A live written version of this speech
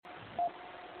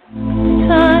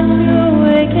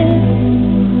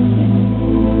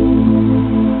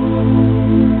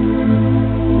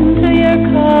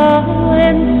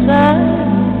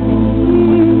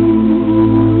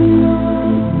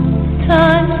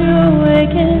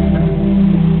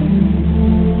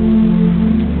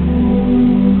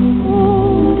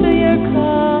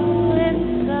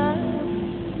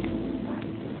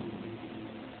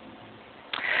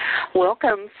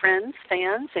Welcome, friends,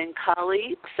 fans, and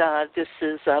colleagues. This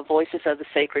is Voices of the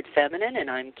Sacred Feminine, and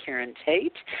I'm Karen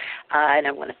Tate. And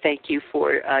I want to thank you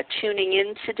for tuning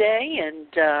in today. And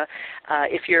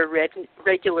if you're a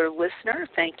regular listener,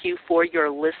 thank you for your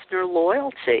listener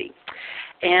loyalty.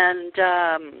 And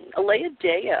Alea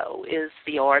Deo is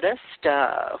the artist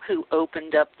who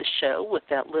opened up the show with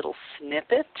that little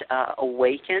snippet,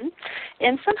 Awaken,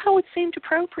 and somehow it seemed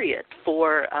appropriate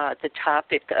for the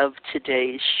topic of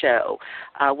today's show,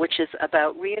 which is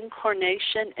about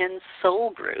reincarnation and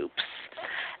soul groups.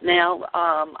 Now,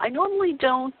 I normally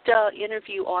don't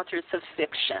interview authors of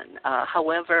fiction.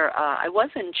 However, I was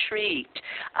intrigued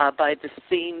by the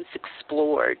themes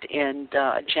explored in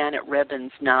Janet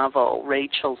Rebhan's novel,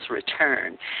 Rachael's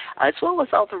Return, as well as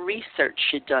all the research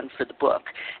she'd done for the book,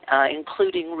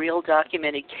 including real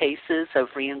documented cases of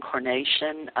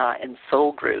reincarnation and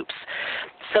soul groups.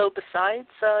 So besides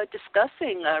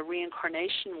discussing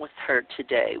reincarnation with her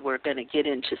today, we're going to get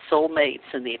into soulmates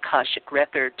and the Akashic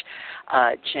Record.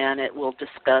 Janet will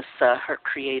discuss her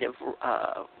creative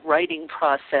writing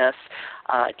process,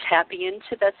 tapping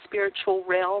into that spiritual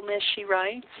realm as she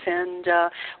writes, and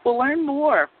we'll learn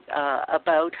more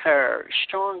about her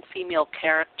strong female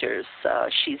characters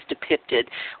she's depicted,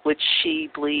 which she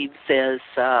believes is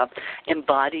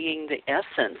embodying the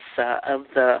essence of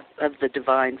the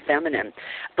divine feminine.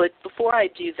 But before I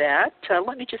do that,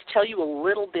 let me just tell you a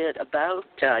little bit about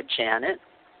Janet.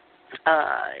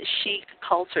 She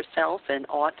calls herself an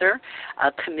author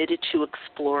committed to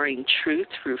exploring truth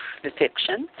through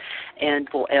fiction, and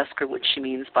we'll ask her what she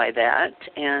means by that.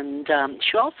 And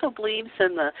she also believes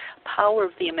in the power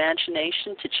of the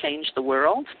imagination to change the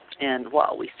world. And,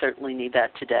 wow, we certainly need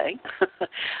that today.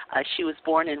 She was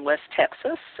born in West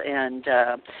Texas, and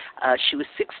she was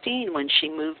 16 when she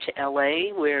moved to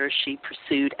L.A., where she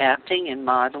pursued acting and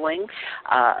modeling.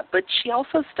 But she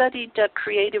also studied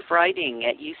creative writing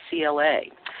at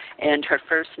UCLA. And her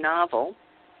first novel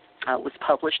was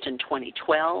published in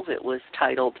 2012. It was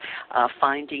titled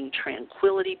Finding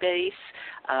Tranquility Base,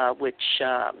 which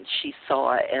she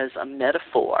saw as a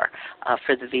metaphor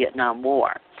for the Vietnam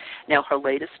War. Now, her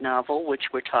latest novel, which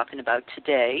we're talking about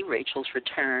today, Rachael's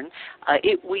Return,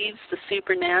 it weaves the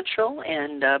supernatural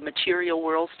and material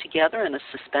worlds together in a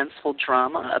suspenseful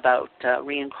drama about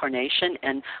reincarnation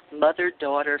and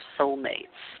mother-daughter soulmates.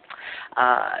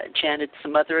 Janet's the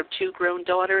mother of 2 grown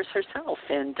daughters herself,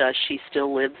 and she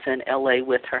still lives in L.A.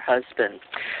 with her husband.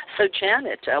 So,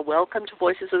 Janet, welcome to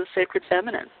Voices of the Sacred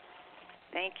Feminine.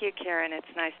 Thank you, Karen. It's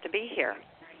nice to be here.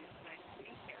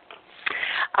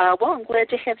 Well, I'm glad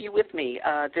to have you with me.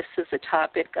 This is a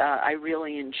topic I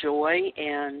really enjoy,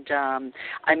 and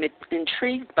I'm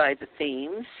intrigued by the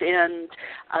themes. And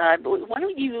why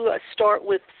don't you start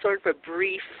with sort of a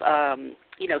brief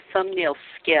thumbnail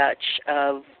sketch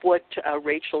of what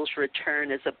Rachael's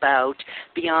Return is about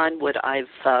beyond what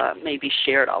I've maybe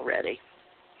shared already.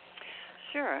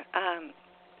 Sure.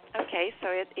 Okay, so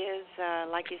it is,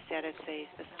 like you said, it's a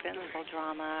suspenseful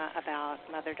drama about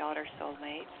mother-daughter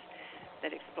soulmates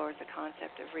that explores the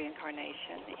concept of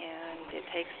reincarnation, and it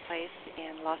takes place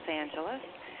in Los Angeles.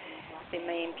 The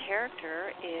main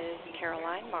character is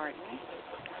Caroline Martin.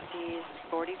 She's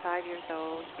 45 years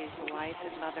old. She's the wife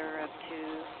and mother of 2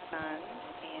 sons,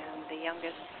 and the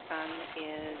youngest son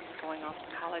is going off to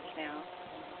college now,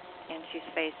 and she's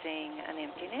facing an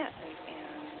empty nest,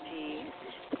 and she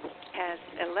has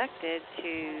elected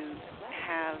to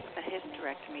have a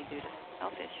hysterectomy due to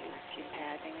health issues she's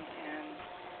having, and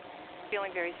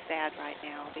feeling very sad right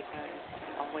now because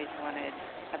she always wanted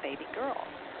a baby girl.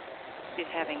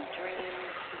 She's having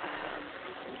dreams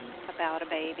about a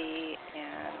baby,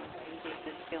 and she's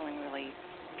just feeling really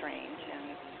strange.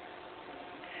 And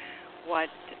what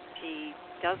she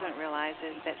doesn't realize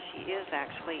is that she is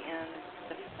actually in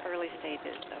the early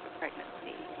stages of a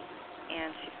pregnancy,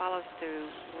 and she follows through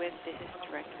with the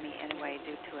hysterectomy anyway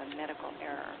due to a medical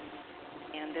error.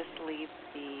 And this leaves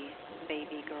the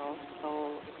baby girl's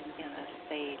soul in a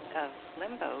state of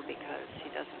limbo because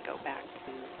she doesn't go back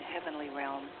to the heavenly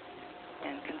realm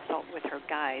and consult with her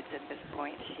guides. At this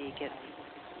point, she gets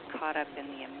caught up in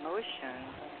the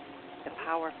emotions, the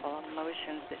powerful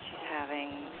emotions that she's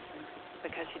having,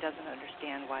 because she doesn't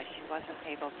understand why she wasn't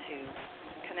able to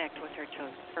connect with her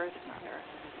chosen birth mother.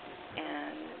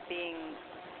 And being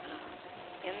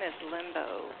in this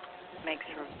limbo makes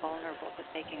her vulnerable to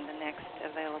taking the next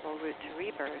available route to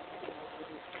rebirth.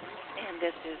 And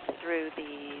this is through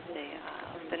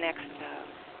the next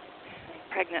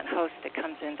pregnant host that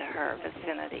comes into her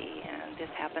vicinity, and this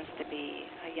happens to be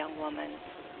a young woman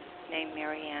named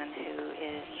Marianne who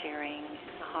is sharing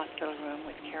a hospital room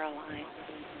with Caroline,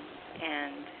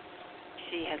 and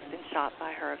she has been shot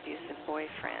by her abusive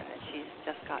boyfriend, and she's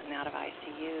just gotten out of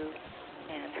ICU,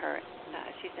 and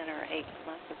she's in her 8th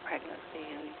month of pregnancy,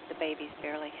 and the baby's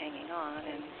barely hanging on,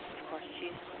 and of course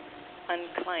she's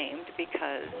unclaimed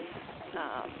because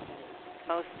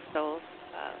most souls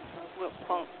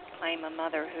won't claim a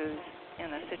mother who's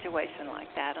in a situation like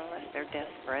that unless they're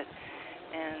desperate,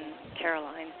 and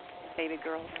Caroline's baby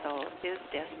girl soul is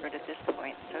desperate at this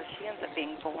point, so she ends up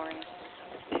being born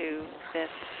to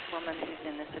this woman who's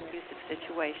in this abusive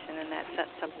situation, and that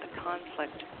sets up the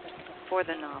conflict for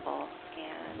the novel.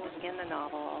 And in the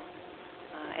novel,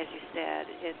 as you said,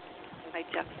 I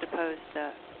juxtapose the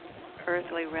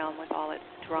earthly realm with all its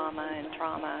drama and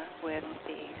trauma with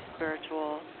the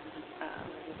spiritual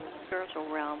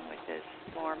realm, which is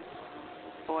more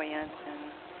buoyant,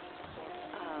 and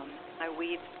I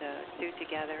weave the two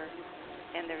together,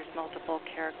 and there's multiple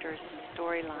characters and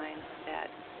storylines that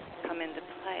come into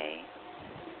play,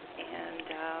 and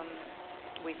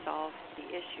we solve the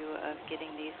issue of getting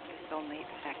these two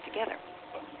soulmates back together.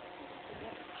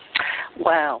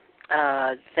 Wow,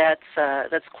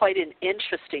 that's quite an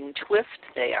interesting twist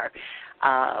there.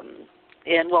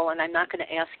 And I'm not going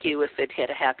to ask you if it had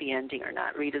a happy ending or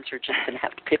not. Readers are just going to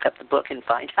have to pick up the book and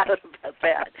find out about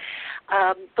that.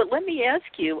 But let me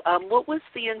ask you, what was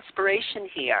the inspiration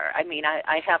here? I mean,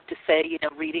 I have to say,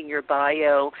 reading your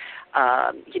bio,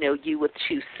 you with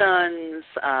 2 sons,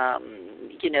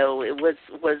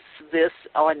 was this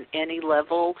on any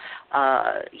level,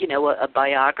 a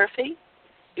biography?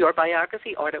 Your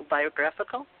biography,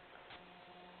 autobiographical?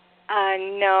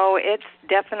 No, it's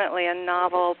definitely a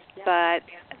novel, but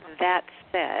that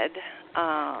said,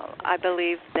 I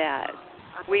believe that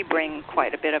we bring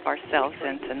quite a bit of ourselves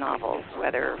into novels,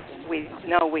 whether we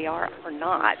know we are or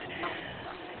not.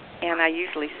 And I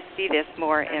usually see this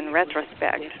more in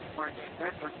retrospect.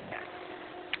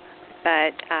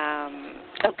 But,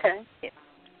 okay.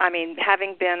 I mean,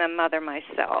 having been a mother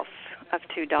myself of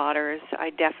 2 daughters, I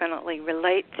definitely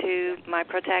relate to my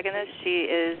protagonist. She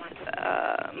is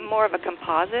more of a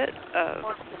composite,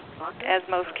 as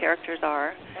most characters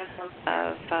are,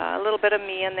 of a little bit of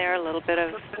me in there, a little bit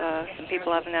of some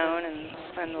people I've known,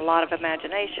 and a lot of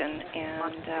imagination.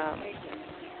 And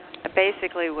I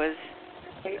basically was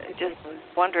just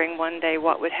wondering one day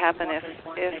what would happen if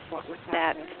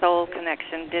that soul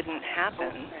connection didn't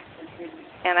happen.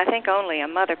 And I think only a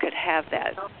mother could have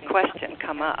that question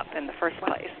come up in the first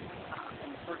place.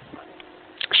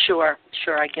 Sure,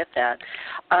 I get that.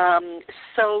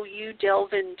 So you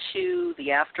delve into the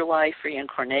afterlife,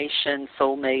 reincarnation,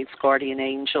 soulmates, guardian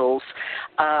angels.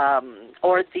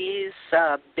 Are these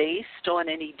based on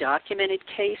any documented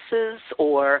cases,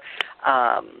 or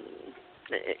on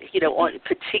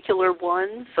particular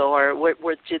ones, or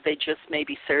did they just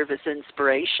maybe serve as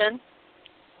inspiration?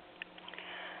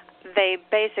 They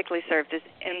basically served as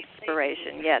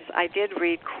inspiration, yes. I did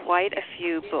read quite a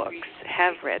few books,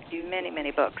 have read many, many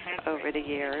books over the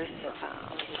years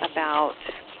about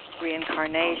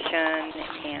reincarnation,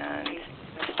 and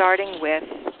starting with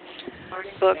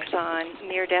books on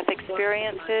near-death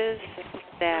experiences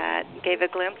that gave a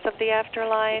glimpse of the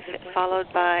afterlife,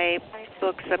 followed by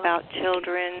books about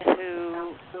children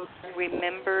who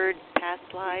remembered past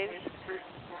lives,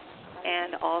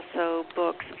 and also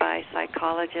books by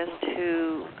psychologists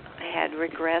who had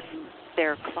regressed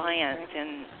their clients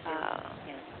in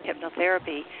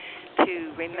hypnotherapy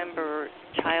to remember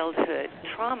childhood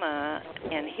trauma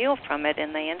and heal from it,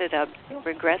 and they ended up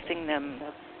regressing them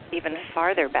even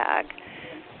farther back.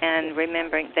 And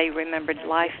they remembered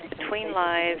life between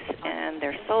lives and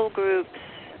their soul groups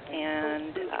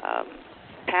and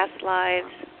past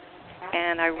lives.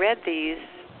 And I read these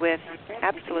with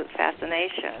absolute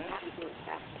fascination.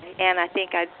 And I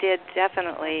think I did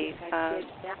definitely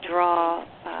draw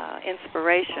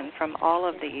inspiration from all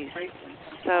of these.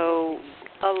 So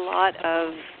a lot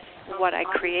of what I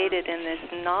created in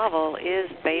this novel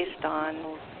is based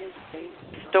on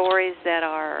stories that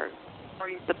are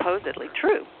supposedly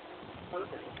true.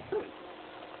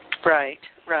 Right.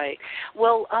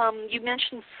 Well, you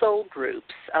mentioned soul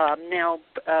groups. Now,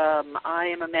 I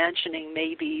am imagining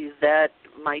maybe that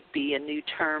might be a new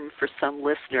term for some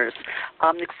listeners.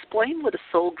 Explain what a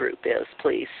soul group is,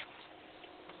 please.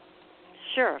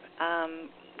 Sure.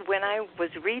 When I was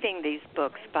reading these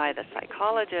books by the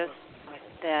psychologists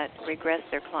that regress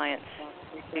their clients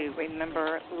to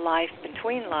remember life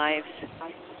between lives,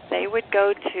 they would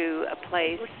go to a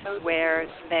place where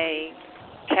they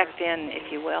checked in,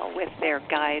 if you will, with their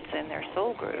guides and their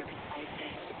soul groups.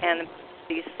 And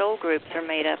these soul groups are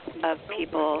made up of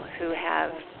people who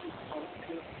have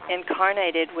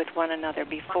incarnated with one another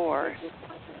before.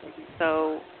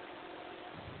 So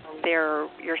your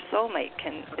soulmate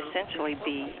can essentially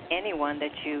be anyone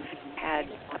that you've had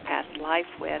a past life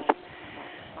with,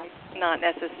 not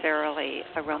necessarily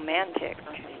a romantic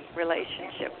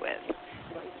relationship with.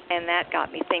 And that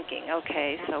got me thinking,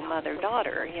 okay, so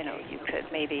mother-daughter, you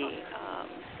could maybe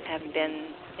have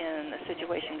been in a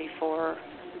situation before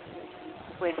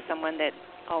with someone that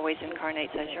always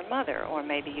incarnates as your mother, or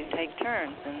maybe you take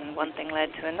turns, and one thing led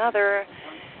to another,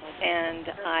 and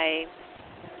I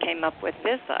came up with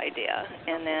this idea.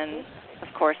 And then,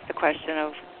 of course, the question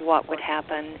of what would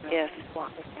happen if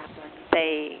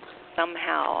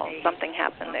something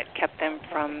happened that kept them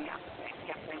from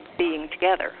being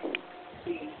together.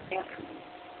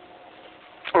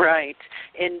 Right,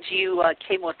 and you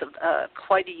came with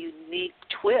quite a unique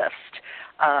twist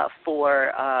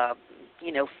for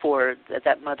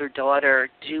that mother-daughter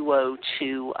duo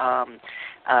to,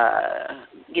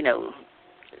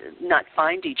 not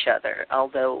find each other.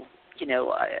 Although,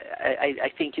 I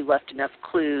think you left enough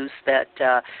clues that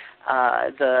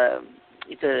the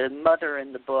mother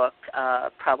in the book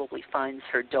probably finds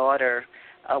her daughter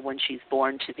when she's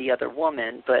born to the other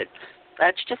woman, but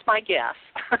that's just my guess.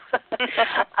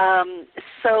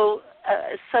 So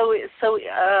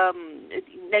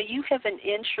now you have an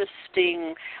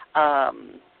interesting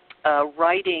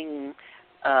writing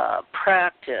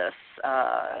practice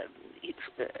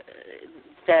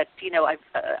that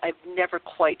I've never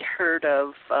quite heard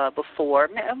of before,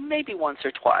 maybe once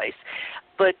or twice,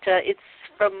 but it's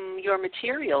from your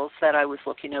materials that I was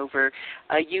looking over.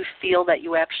 You feel that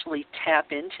you actually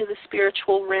tap into the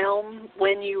spiritual realm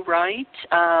when you write.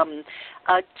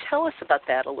 Tell us about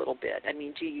that a little bit. I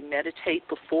mean, do you meditate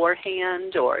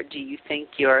beforehand, or do you think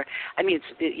you're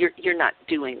not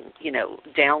doing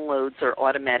downloads or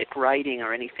automatic writing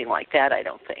or anything like that? I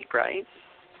don't think, right?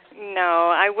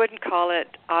 No, I wouldn't call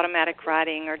it automatic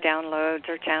writing or downloads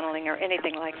or channeling or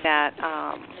anything like that.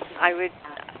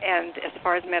 And as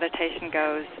far as meditation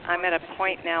goes, I'm at a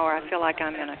point now where I feel like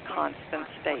I'm in a constant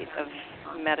state of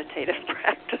meditative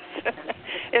practice.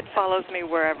 It follows me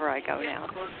wherever I go now.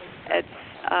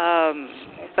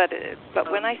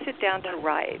 But when I sit down to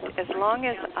write, as long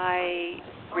as I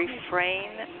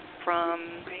refrain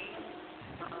from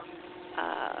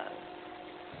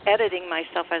editing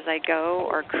myself as I go,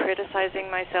 or criticizing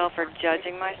myself or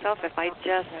judging myself, if I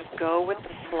just go with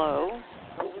the flow,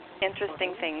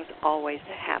 interesting things always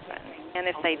happen. And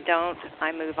if they don't,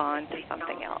 I move on to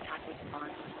something else.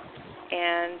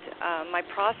 And my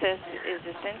process is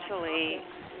essentially,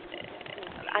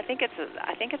 I think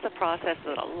it's a process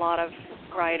that a lot of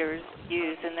writers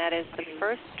use, and that is the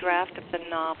first draft of the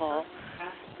novel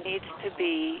needs to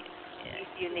be,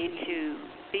 you need to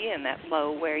be in that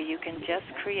flow where you can just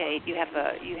create. You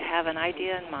have an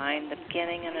idea in mind, the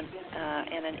beginning and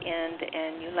an end,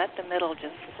 and you let the middle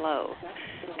just flow,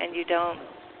 and you don't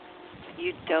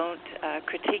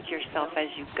critique yourself as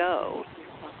you go.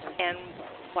 And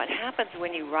what happens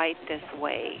when you write this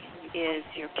way is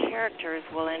your characters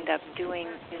will end up doing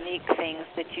unique things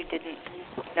that you didn't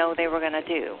know they were going to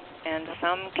do. And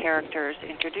some characters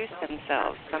introduce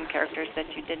themselves. Some characters that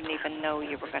you didn't even know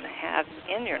you were going to have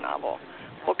in your novel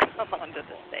will come onto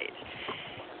the stage.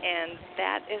 And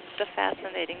that is the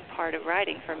fascinating part of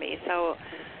writing for me. So,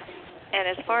 and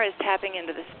as far as tapping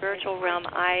into the spiritual realm,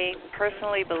 I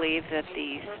personally believe that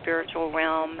the spiritual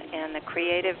realm and the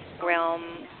creative realm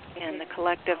and the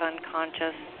collective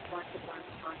unconscious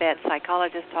that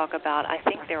psychologists talk about, I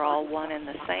think they're all one and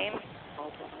the same.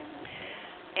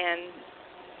 And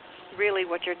really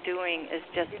what you're doing is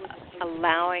just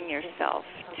allowing yourself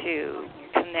to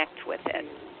connect with it.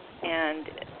 And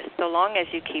so long as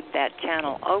you keep that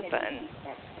channel open,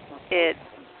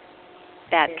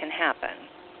 that can happen.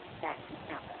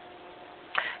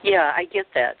 Yeah, I get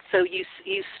that. So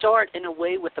you start in a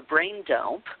way with a brain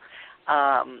dump,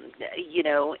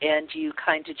 and you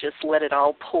kind of just let it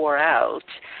all pour out,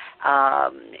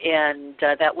 and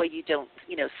that way you don't,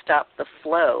 stop the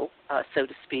flow, so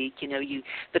to speak.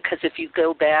 Because if you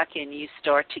go back and you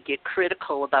start to get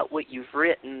critical about what you've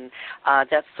written,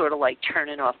 that's sort of like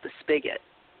turning off the spigot.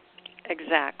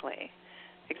 Exactly.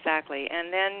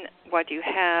 And then what you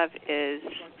have is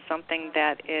something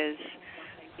that is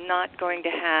not going to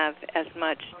have as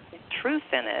much truth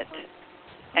in it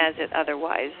as it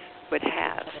otherwise would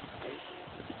have.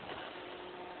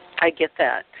 I get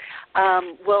that.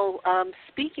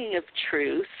 Speaking of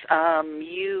truth,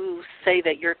 you say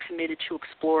that you're committed to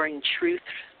exploring truth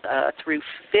through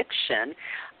fiction.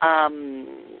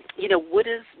 What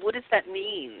does that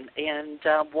mean, and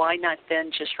why not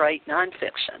then just write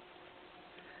nonfiction?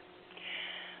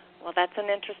 Well, that's an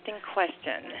interesting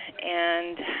question,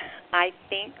 and I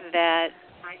think that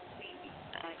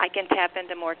I can tap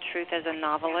into more truth as a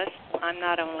novelist. I'm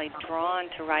not only drawn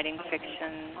to writing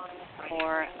fiction,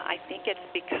 or I think it's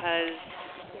because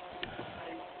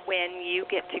when you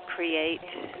get to create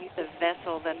the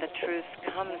vessel that the truth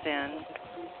comes in,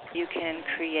 you can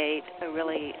create a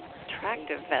really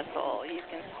attractive vessel. You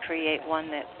can create one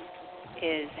that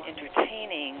is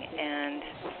entertaining and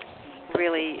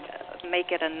really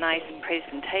make it a nice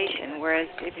presentation, whereas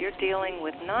if you're dealing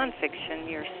with nonfiction,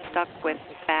 you're stuck with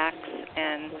facts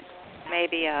and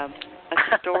maybe a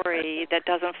story that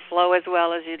doesn't flow as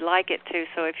well as you'd like it to.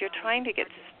 So if you're trying to get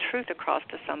truth across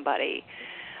to somebody,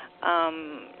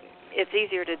 it's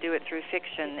easier to do it through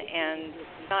fiction and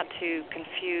not to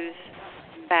confuse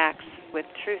facts with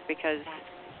truth, because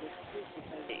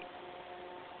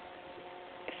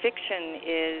fiction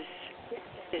is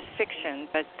fiction,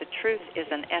 but the truth is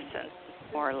an essence,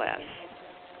 more or less.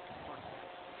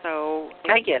 So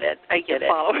I get it.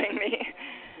 Following me?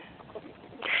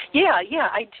 Yeah,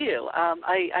 I do.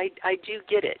 I do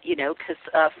get it, because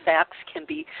facts can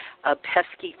be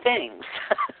pesky things,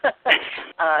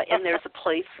 and there's a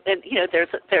place, and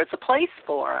there's a place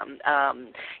for them,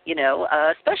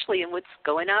 especially in what's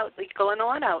going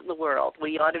on out in the world.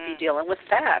 We ought to be dealing with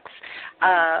facts,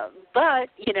 but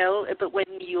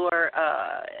when you're,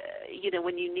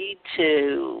 when you need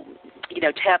to,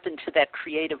 tap into that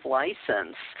creative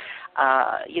license.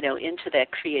 Into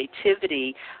that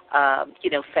creativity,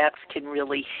 facts can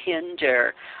really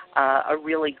hinder a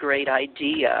really great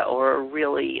idea or a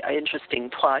really interesting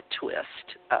plot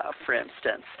twist, for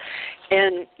instance.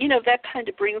 And, that kind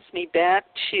of brings me back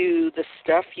to the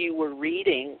stuff you were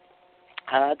reading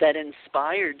that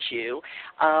inspired you.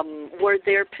 Were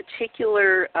there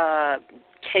particular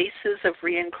cases of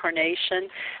reincarnation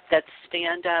that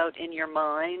stand out in your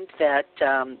mind that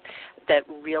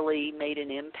really made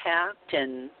an impact?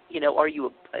 And are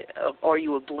you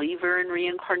a believer in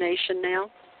reincarnation now?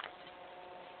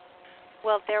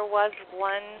 Well, there was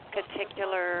one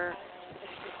particular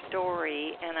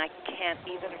story, and I can't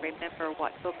even remember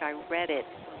what book I read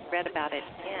about it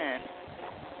in,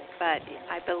 but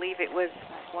I believe it was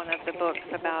one of the books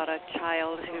about a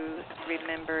child who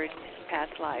remembered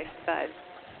past life. But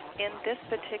in this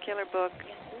particular book,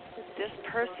 this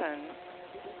person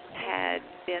had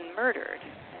been murdered,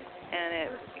 and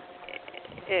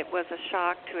it was a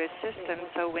shock to his system.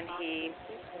 So when he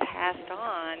passed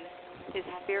on, his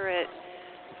spirit,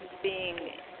 being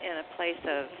in a place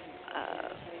of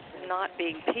not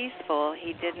being peaceful,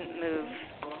 he didn't move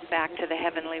back to the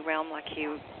heavenly realm like he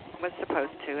was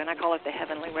supposed to. And I call it the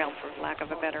heavenly realm for lack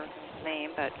of a better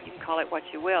name, but you can call it what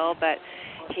you will. But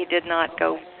he did not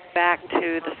go back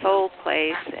to the soul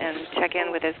place and check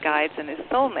in with his guides and his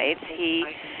soulmates. He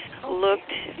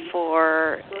looked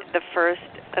for the first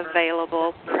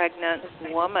available pregnant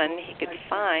woman he could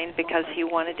find, because he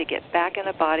wanted to get back in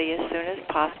a body as soon as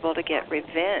possible to get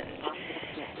revenge.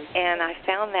 And I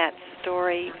found that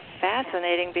story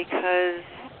fascinating because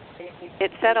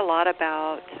it said a lot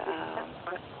about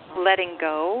letting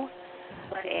go.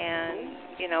 And,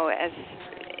 as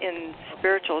in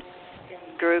spiritual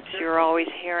groups, you're always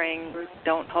hearing,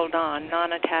 don't hold on,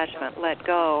 non-attachment, let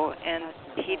go. And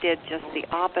he did just the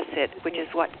opposite, which is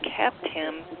what kept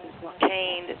him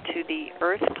chained to the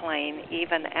earth plane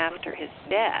even after his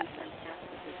death.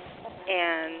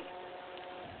 And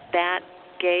that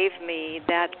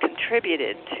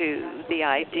contributed to the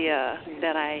idea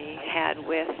that I had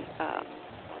with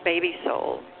Baby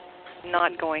Soul,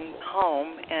 not going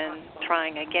home and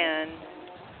trying again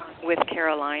with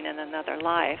Caroline in another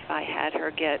life. I had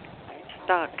her get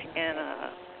stuck in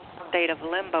a state of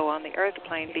limbo on the earth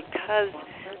plane because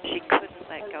she couldn't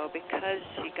let go, because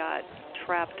she got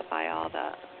trapped by all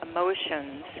the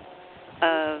emotions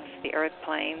of the earth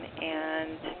plane.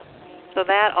 And so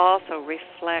that also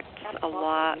reflects a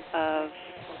lot of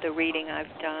the reading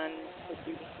I've done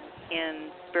in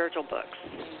spiritual books.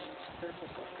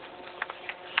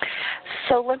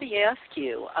 So let me ask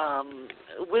you,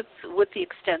 with the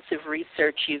extensive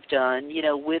research you've done,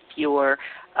 with your,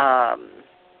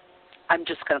 I'm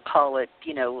just going to call it,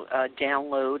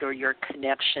 download or your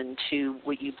connection to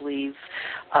what you believe, is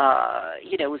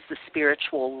the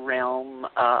spiritual realm,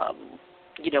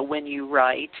 when you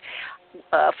write.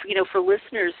 for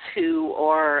listeners who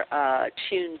are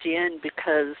tuned in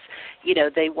because,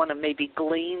 they want to maybe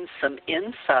glean some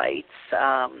insights,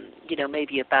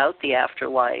 maybe about the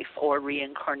afterlife or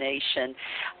reincarnation,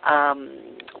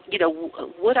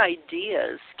 what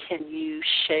ideas can you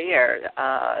share,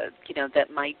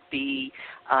 that might be,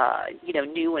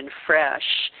 new and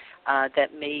fresh, that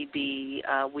maybe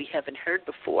we haven't heard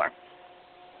before?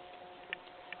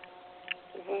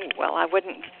 Well, I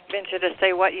wouldn't venture to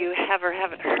say what you have or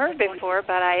haven't heard before,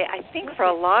 but I think for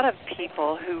a lot of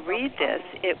people who read this,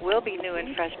 it will be new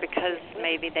and fresh because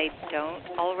maybe they don't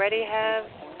already have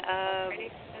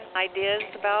ideas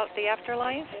about the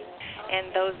afterlife. And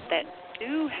those that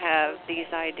do have these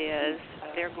ideas,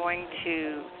 they're going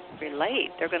to relate.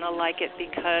 They're going to like it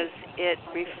because it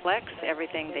reflects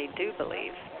everything they do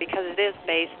believe, because it is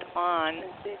based on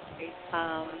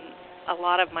a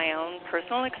lot of my own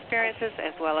personal experiences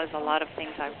as well as a lot of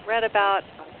things I've read about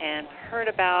and heard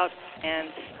about and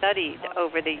studied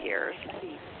over the years.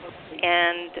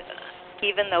 And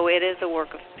even though it is a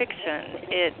work of fiction,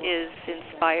 it is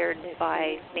inspired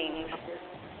by things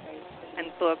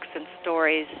and books and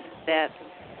stories that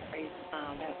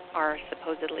are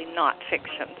supposedly not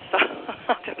fiction. So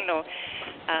I don't know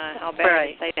how better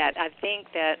to say that. I think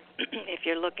that if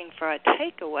you're looking for a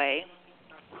takeaway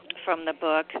from the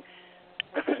book,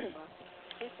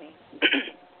 excuse me,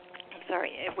 I'm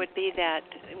sorry, it would be that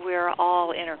we're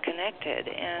all interconnected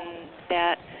and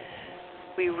that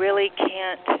we really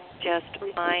can't just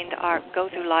go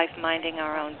through life minding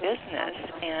our own business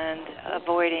and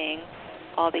avoiding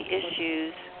all the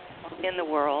issues in the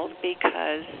world,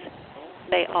 because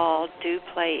they all do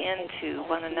play into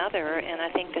one another. And I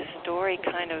think this story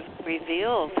kind of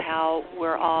reveals how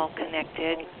we're all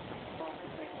connected,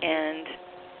 and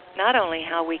not only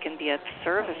how we can be of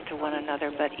service to one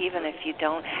another, but even if you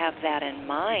don't have that in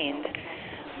mind,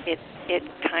 it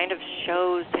kind of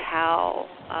shows how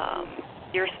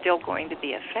you're still going to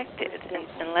be affected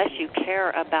unless you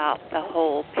care about the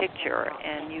whole picture,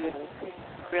 and you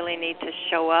really need to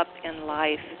show up in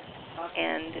life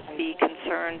and be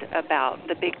concerned about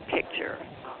the big picture,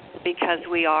 because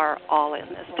we are all in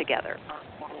this together.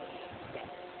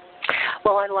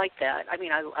 Well, I like that. I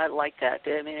mean, I like that.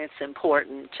 I mean, it's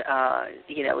important,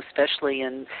 especially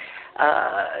in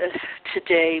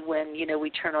today when, we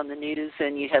turn on the news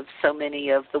and you have so many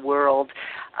of the world,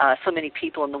 so many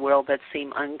people in the world that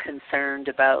seem unconcerned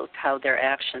about how their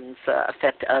actions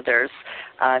affect others.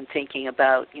 I'm thinking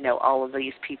about, all of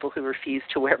these people who refuse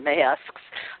to wear masks,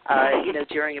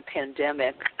 during a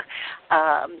pandemic.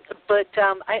 But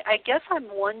I guess I'm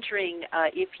wondering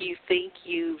if you think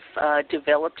you've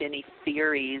developed any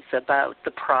theories about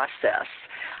the process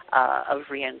of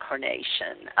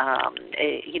reincarnation.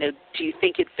 Do you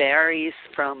think it varies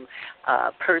from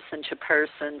person to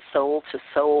person, soul to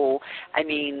soul? I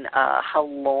mean, how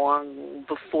long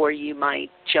before you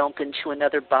might jump into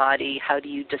another body? How do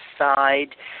you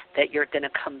decide that you're going to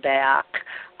come back?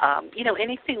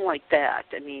 Anything like that.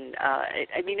 I mean,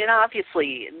 and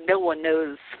obviously no one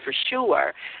knows for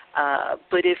sure.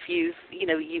 But if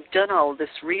you've done all this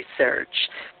research,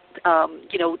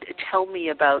 tell me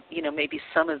about, maybe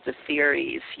some of the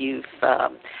theories you've,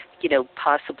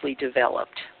 possibly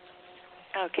developed.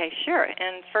 Okay, sure.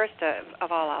 And first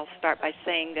of all, I'll start by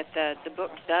saying that the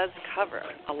book does cover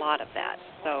a lot of that.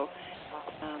 So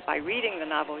by reading the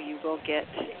novel, you will get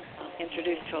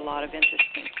introduced to a lot of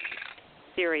interesting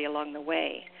theory along the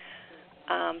way.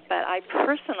 But I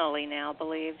personally now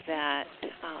believe that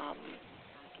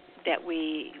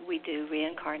we do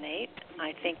reincarnate.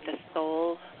 I think the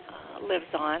soul lives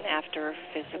on after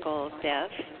physical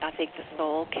death. I think the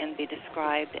soul can be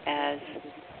described as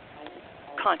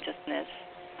consciousness,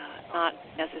 not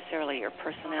necessarily your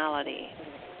personality,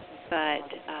 but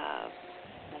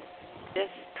this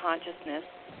consciousness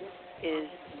is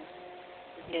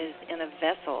in a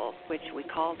vessel which we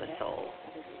call the soul.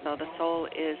 So the soul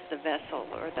is the vessel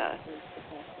or the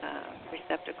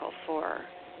receptacle for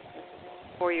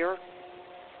your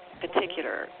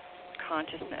particular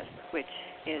consciousness, which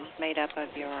is made up of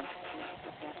your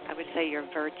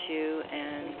virtue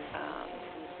and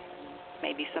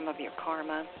maybe some of your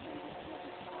karma,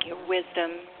 your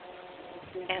wisdom,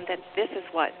 and that this is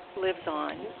what lives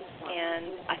on. And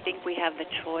I think we have the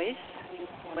choice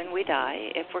when we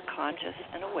die, if we're conscious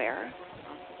and aware,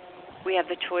 we have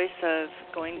the choice of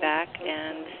going back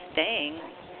and staying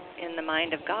in the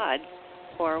mind of God,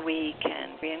 or we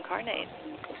can reincarnate.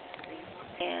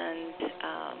 And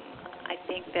I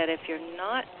think that if you're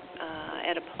not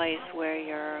at a place where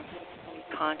you're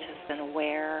conscious and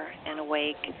aware and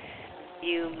awake,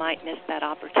 you might miss that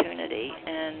opportunity.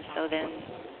 And so then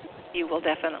you will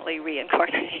definitely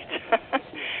reincarnate.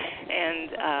 and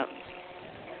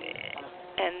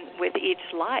and with each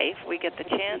life, we get the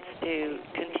chance to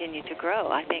continue to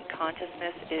grow. I think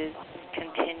consciousness is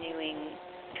continuing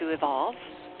to evolve,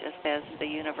 just as the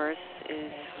universe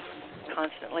is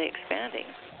constantly expanding.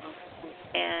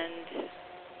 And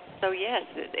so, yes,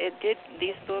 it did.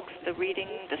 These books, the reading,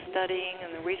 the studying,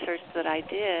 and the research that I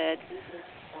did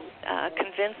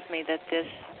convinced me that this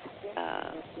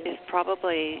is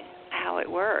probably how it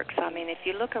works. I mean, if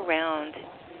you look around,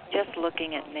 just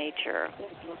looking at nature,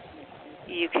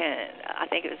 you can, I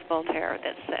think it was Voltaire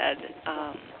that said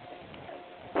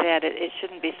that it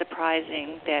shouldn't be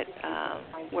surprising that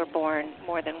we're born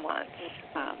more than once,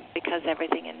 because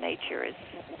everything in nature is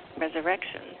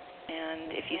resurrection.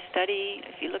 And if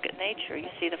you look at nature, you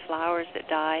see the flowers that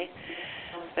die,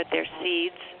 but their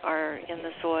seeds are in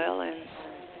the soil,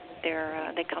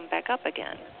 and they come back up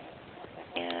again.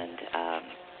 And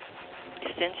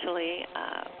essentially,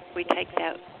 we take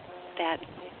that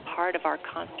part of our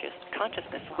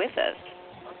consciousness with us.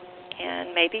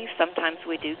 And maybe sometimes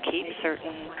we do keep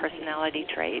certain personality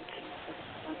traits,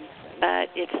 but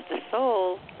it's the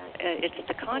soul, it's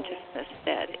the consciousness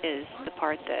that is the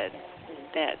part that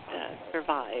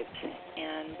survives.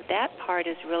 And that part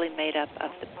is really made up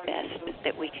of the best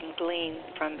that we can glean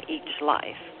from each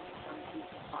life.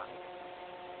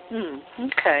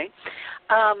 Okay.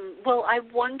 Well, I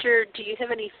wonder, do you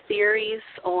have any theories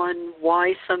on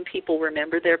why some people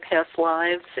remember their past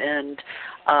lives and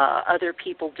other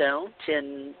people don't?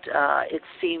 And it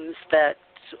seems that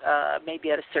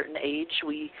maybe at a certain age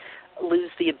we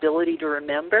lose the ability to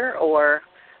remember, or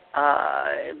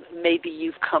maybe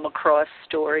you've come across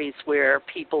stories where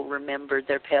people remembered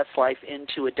their past life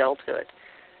into adulthood.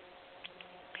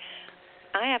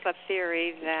 I have a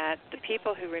theory that the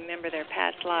people who remember their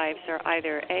past lives are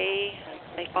either they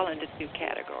fall into two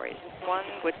categories. One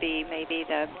would be maybe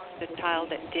the child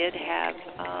that did have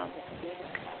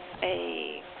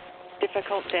a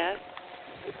difficult death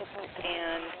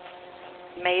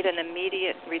and made an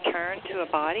immediate return to a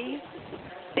body.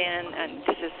 Then, and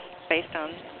this is based on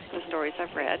the stories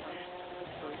I've read,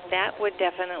 that would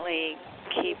definitely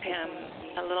keep him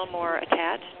a little more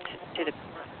attached to the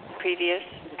previous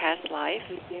past life,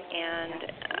 and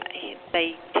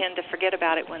they tend to forget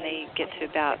about it when they get to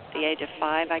about the age of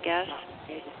 5, I guess.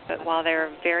 But while they're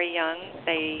very young,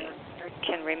 they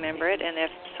can remember it, and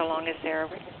if so long as they're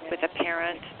with a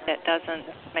parent that doesn't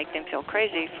make them feel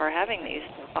crazy for having these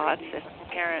thoughts, if the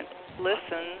parent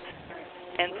listens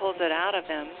and pulls it out of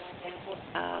them,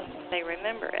 they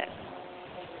remember it.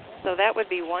 So that would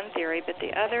be one theory. But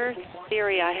the other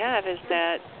theory I have is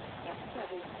that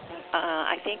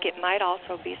I think it might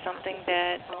also be something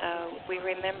that we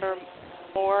remember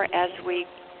more as we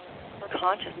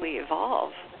consciously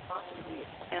evolve.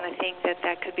 And I think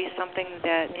that could be something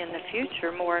that in the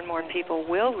future more and more people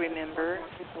will remember,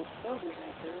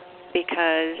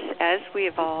 because as we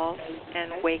evolve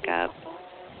and wake up,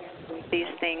 these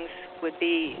things would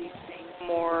be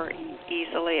more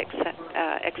easily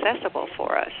accessible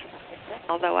for us.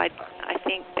 Although I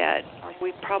think that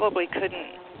we probably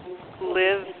couldn't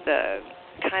live the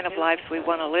kind of lives we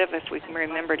want to live if we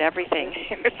remembered everything.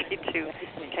 It would be too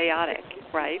chaotic,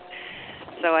 right?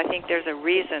 So I think there's a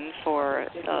reason for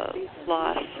the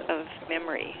loss of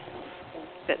memory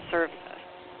that serves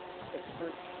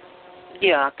us.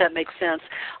 Yeah, that makes sense.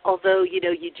 Although, you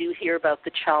do hear about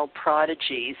the child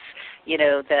prodigies,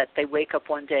 that they wake up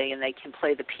one day and they can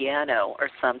play the piano or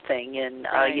something, and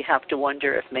right. You have to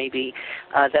wonder if maybe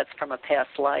that's from a past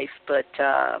life. But,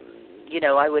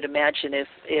 I would imagine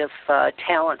if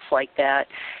talents like that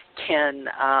can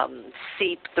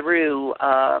seep through,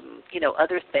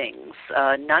 other things,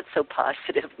 not so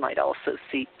positive might also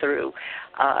seep through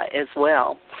as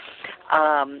well.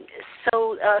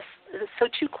 So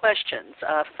two questions.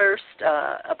 First,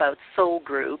 about soul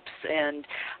groups, and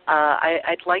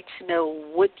I'd like to know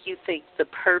what you think the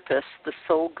purpose the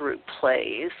soul group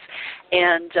plays,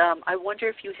 and I wonder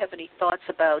if you have any thoughts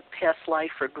about past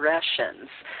life regressions.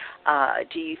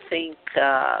 Do you think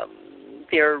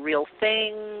they're a real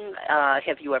thing?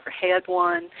 Have you ever had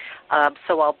one?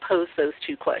 So I'll pose those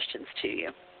two questions to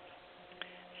you.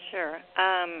 Sure.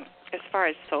 As far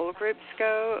as soul groups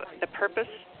go, the purpose,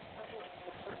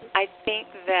 I think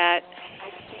that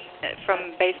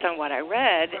based on what I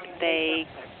read, they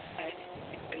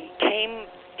came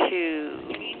to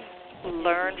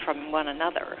learn from one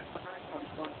another.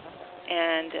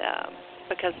 And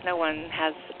because no one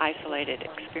has isolated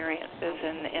experiences,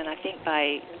 and I think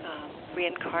by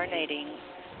reincarnating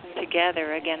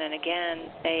together again and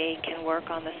again, they can work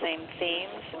on the same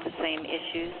themes, the same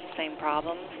issues, the same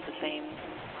problems, the same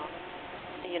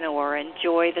or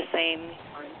enjoy the same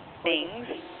things,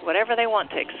 whatever they want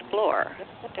to explore,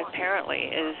 apparently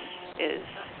is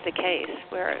the case.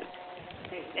 Where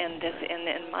in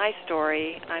my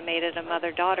story, I made it a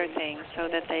mother-daughter thing so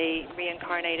that they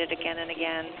reincarnated again and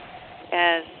again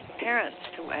as parents,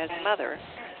 as mother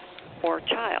or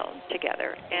child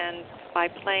together. And by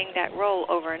playing that role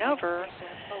over and over,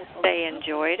 they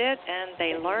enjoyed it and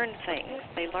they learned things.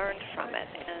 They learned from it.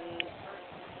 And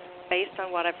based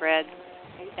on what I've read,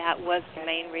 that was the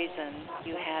main reason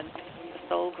you had the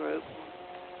soul group.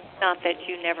 Not that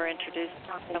you never introduced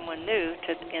someone new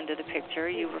into the picture.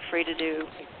 You were free to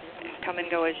come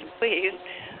and go as you please.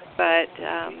 But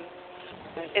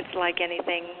it's like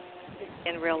anything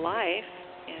in real life,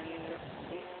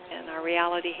 in our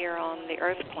reality here on the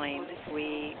earth plane.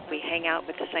 We hang out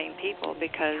with the same people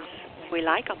because we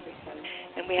like them,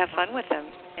 and we have fun with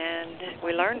them, and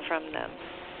we learn from them.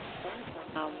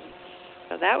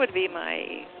 So that would be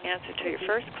my answer to your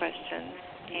first question.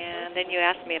 And then you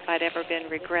asked me if I'd ever been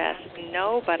regressed.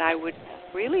 No, but I would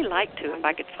really like to if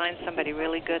I could find somebody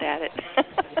really good at it.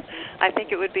 I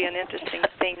think it would be an interesting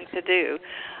thing to do.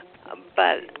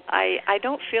 But I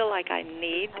don't feel like I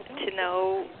need to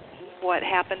know what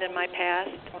happened in my past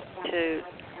to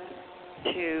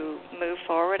move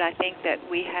forward. I think that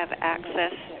we have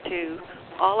access to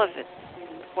all of it,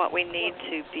 what we need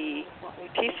to be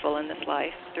peaceful in this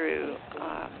life through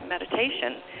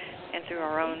meditation and through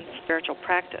our own spiritual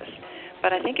practice.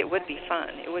 But I think it would be fun.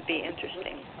 It would be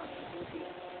interesting.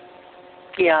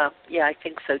 Yeah, I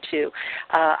think so too.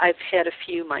 I've had a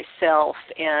few myself,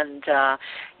 and I'm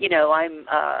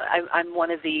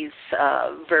one of these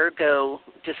Virgo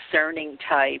discerning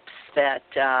types that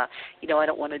I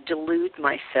don't want to delude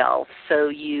myself.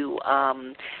 So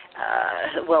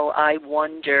I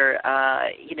wonder,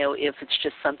 if it's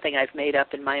just something I've made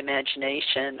up in my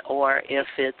imagination, or if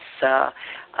it's,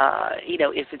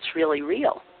 if it's really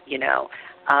real.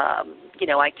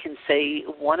 I can say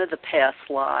one of the past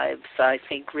lives, I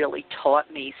think, really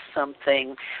taught me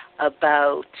something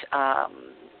about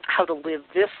how to live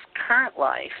this current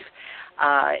life.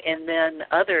 And then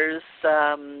others,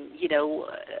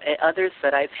 others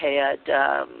that I've had,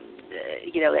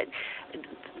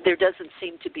 there doesn't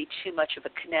seem to be too much of a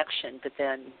connection, but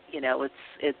then,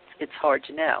 it's hard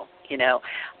to know.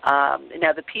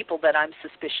 Now the people that I'm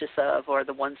suspicious of are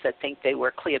the ones that think they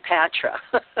were Cleopatra,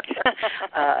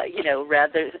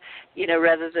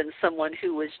 rather than someone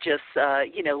who was just,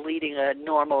 leading a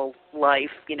normal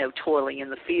life, toiling in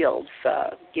the fields,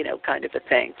 kind of a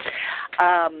thing.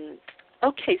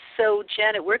 Okay, so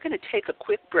Janet, we're going to take a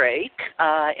quick break,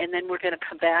 and then we're going to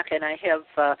come back, and I have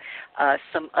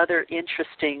some other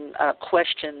interesting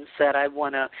questions that I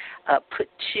want to put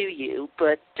to you.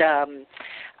 But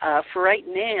for right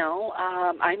now,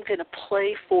 I'm going to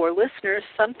play for listeners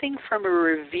something from a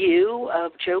review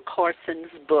of Joe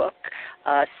Carson's book,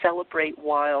 Celebrate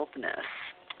Wildness,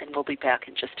 and we'll be back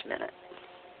in just a minute.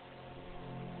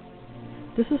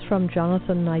 This is from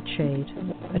Jonathan Nightshade,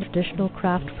 a traditional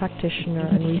craft practitioner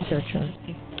and researcher,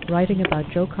 writing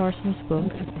about Joe Carson's book,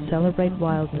 Celebrate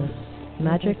Wildness,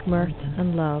 Magic, Mirth,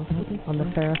 and Love on the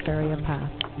Feraferia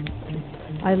Path.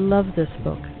 I love this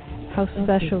book, how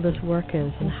special this work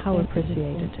is, and how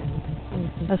appreciated.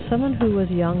 As someone who was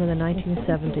young in the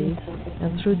 1970s,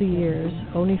 and through the years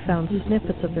only found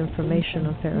snippets of information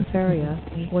on Feraferia,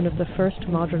 one of the first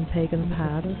modern pagan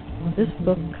paths, this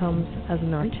book comes as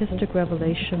an artistic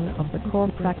revelation of the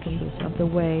core practices of the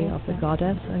way of the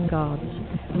goddess and gods,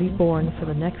 reborn for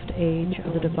the next age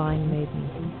of the Divine Maiden.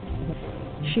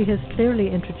 She has clearly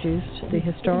introduced the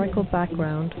historical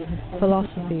background,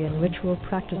 philosophy, and ritual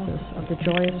practices of the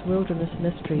joyous wilderness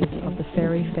mysteries of the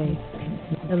fairy faith,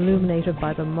 illuminated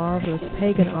by the marvelous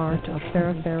pagan art of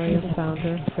Feraferia's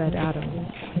founder, Fred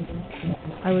Adams.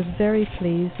 I was very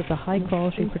pleased that the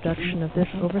high-quality production of this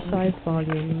oversized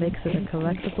volume makes it a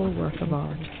collectible work of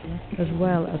art, as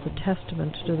well as a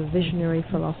testament to the visionary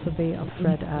philosophy of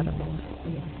Fred Adams.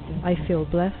 I feel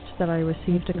blessed that I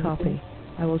received a copy.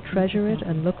 I will treasure it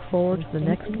and look forward to the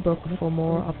next book for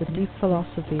more of the deep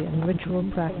philosophy and ritual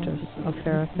practice of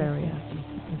Feraferia.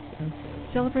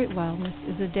 Celebrate Wildness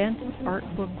is a dense art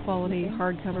book quality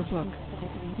hardcover book.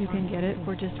 You can get it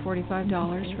for just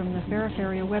 $45 from the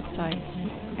Feraferia website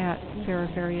at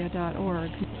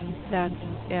feraferia.org. That's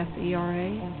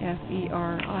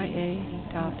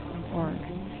FERAFERIA.org.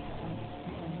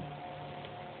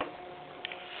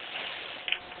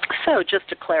 So just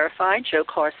to clarify, Joe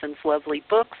Carson's lovely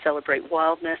book, Celebrate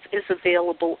Wildness, is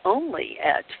available only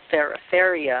at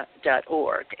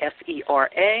feraferia.org,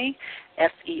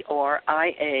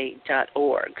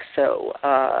 FERAFERIA.org. So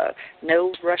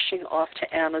no rushing off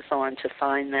to Amazon to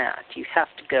find that. You have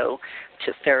to go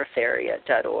to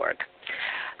feraferia.org.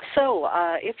 So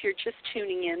if you're just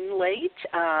tuning in late,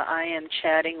 I am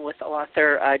chatting with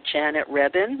author Janet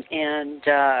Rebhan, and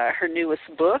her newest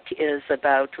book is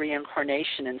about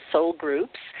reincarnation and soul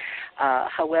groups.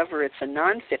 However, it's a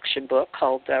nonfiction book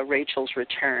called Rachael's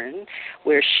Return,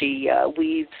 where she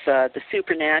weaves the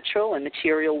supernatural and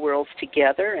material worlds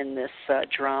together in this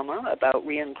drama about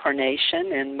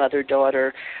reincarnation and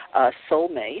mother-daughter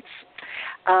soulmates.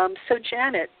 So,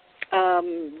 Janet,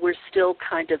 we're still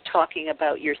kind of talking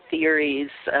about your theories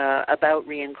about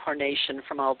reincarnation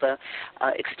from all the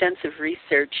extensive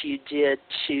research you did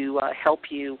to help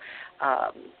you,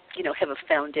 have a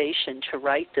foundation to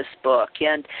write this book.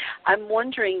 And I'm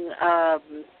wondering,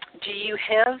 do you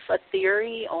have a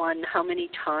theory on how many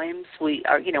times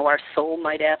our soul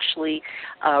might actually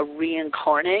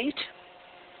reincarnate?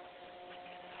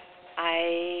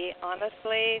 I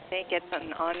honestly think it's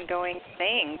an ongoing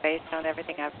thing based on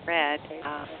everything I've read.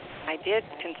 I did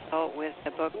consult with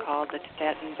a book called The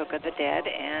Tibetan Book of the Dead,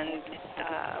 and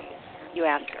you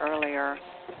asked earlier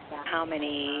how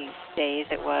many days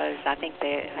it was. I think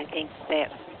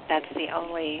that that's the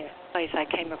only place I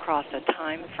came across a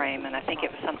time frame, and I think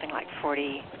it was something like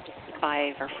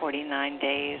 45 or 49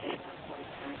 days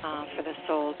for the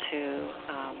soul to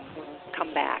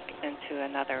come back into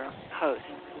another host.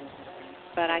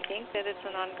 But I think that it's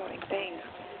an ongoing thing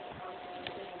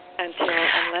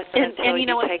until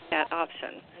you take that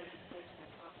option.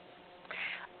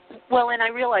 Well, and I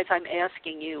realize I'm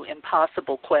asking you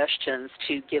impossible questions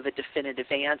to give a definitive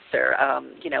answer.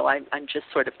 I'm just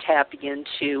sort of tapping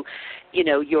into,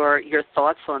 your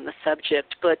thoughts on the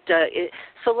subject. But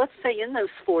so let's say in those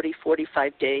 40,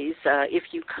 45 days,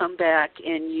 if you come back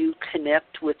and you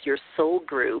connect with your soul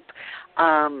group,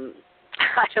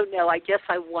 I don't know. I guess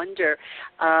I wonder,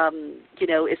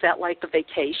 is that like a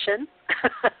vacation?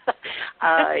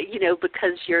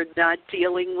 Because you're not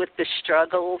dealing with the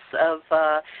struggles of,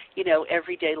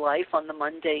 everyday life on the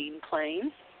mundane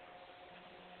plane?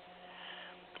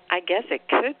 I guess it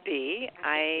could be.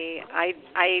 I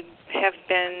have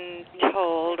been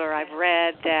told, or I've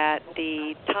read, that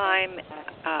the time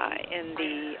in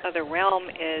the other realm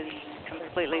is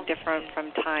completely different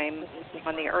from time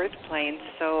on the earth plane.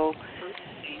 So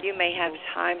you may have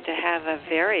time to have a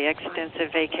very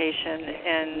extensive vacation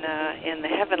in the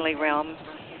heavenly realm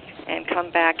and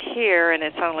come back here, and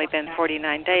it's only been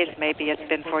 49 days. Maybe it's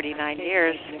been 49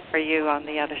 years for you on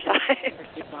the other side.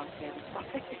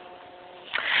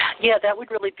 Yeah, that would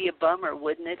really be a bummer,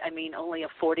 wouldn't it? I mean, only a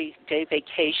 40-day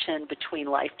vacation between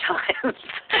lifetimes.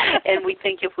 And we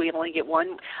think if we only get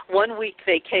one week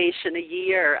vacation a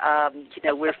year,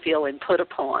 we're feeling put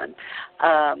upon.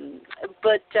 I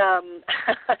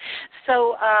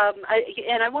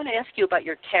want to ask you about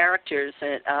your characters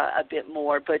a bit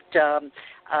more. But,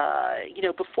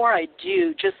 before I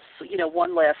do, just,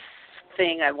 one last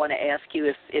thing I want to ask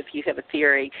you if you have a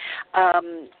theory.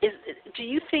 Do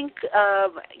you think,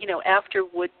 after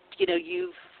what,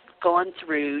 you've gone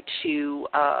through to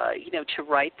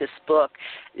write this book,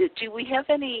 do we have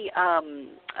any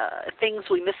things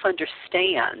we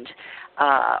misunderstand,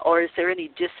 or is there any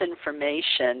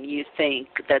disinformation you think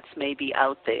that's maybe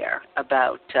out there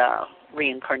about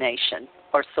reincarnation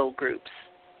or soul groups?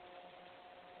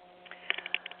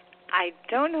 I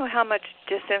don't know how much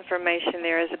disinformation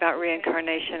there is about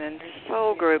reincarnation and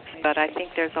soul groups, but I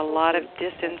think there's a lot of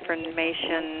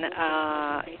disinformation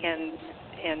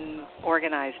in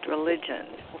organized religion.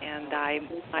 And I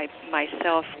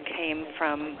myself came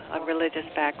from a religious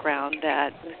background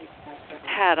that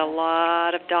had a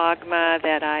lot of dogma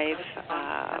that I've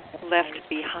left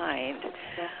behind.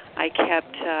 I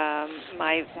kept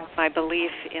my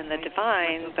belief in the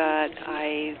divine, but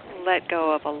I let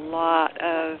go of a lot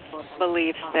of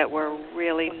beliefs that were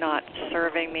really not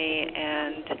serving me,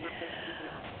 and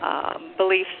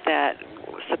beliefs that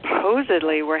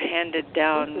supposedly were handed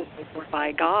down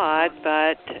by God,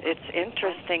 but it's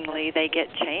interestingly they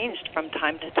get changed from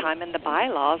time to time in the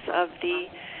bylaws of the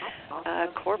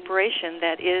corporation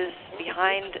that is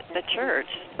behind the church.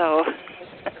 So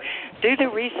do the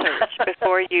research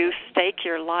before you stake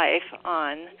your life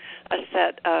on a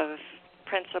set of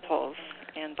principles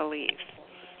and beliefs.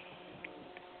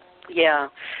 Yeah.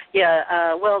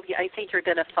 Well, I think you're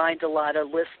going to find a lot of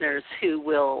listeners who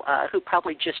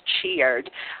probably just cheered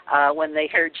when they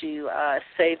heard you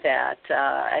say that.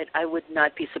 I would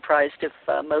not be surprised if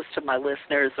most of my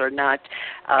listeners are not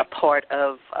part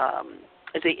of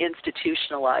the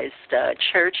institutionalized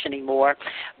church anymore.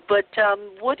 But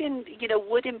what in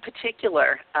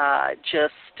particular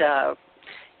just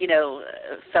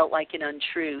felt like an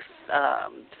untruth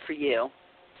for you?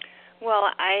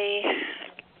 Well,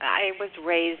 I was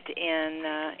raised in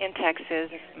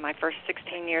Texas my first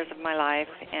 16 years of my life,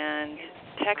 and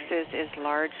Texas is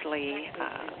largely,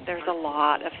 there's a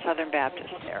lot of Southern Baptists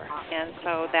there, and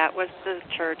so that was the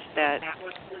church that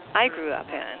I grew up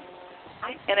in.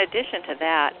 In addition to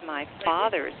that, my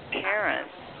father's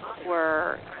parents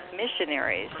were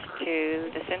missionaries to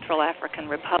the Central African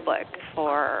Republic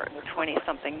for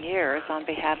 20-something years on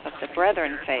behalf of the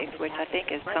Brethren faith, which I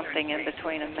think is something in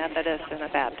between a Methodist and a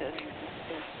Baptist.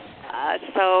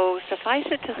 So suffice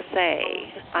it to say,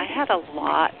 I had a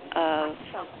lot of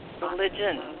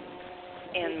religion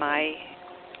in my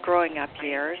growing up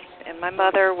years, and my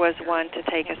mother was one to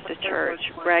take us to church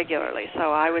regularly.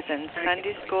 So I was in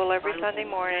Sunday school every Sunday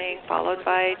morning, followed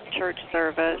by church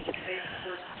service,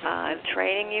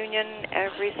 training union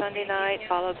every Sunday night,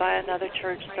 followed by another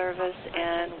church service,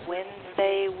 and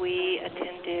Wednesday we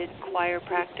attended choir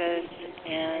practice,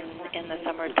 and in the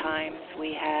summer times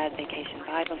we had vacation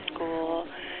Bible school.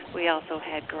 We also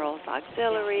had girls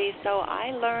auxiliary, so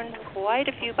I learned quite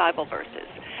a few Bible verses.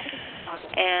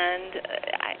 And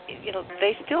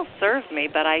they still serve me,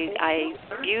 but I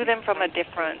view them from a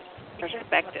different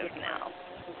perspective now.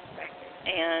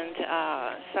 And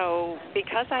so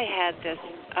because I had this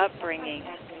upbringing,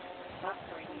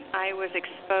 I was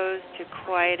exposed to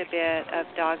quite a bit of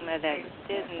dogma that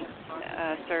didn't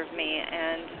serve me.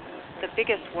 And the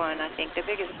biggest one, I think, the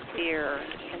biggest fear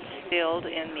instilled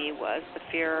in me was the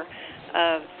fear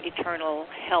of eternal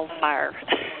hellfire.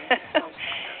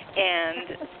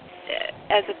 And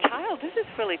as a child, this is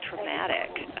really traumatic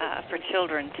for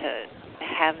children to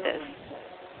have this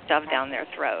shoved down their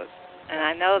throat. And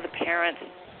I know the parents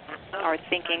are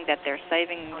thinking that they're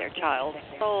saving their child's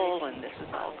soul and this is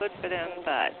all good for them,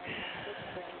 but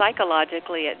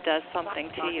psychologically it does something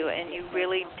to you, and you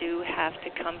really do have to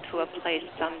come to a place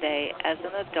someday as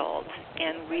an adult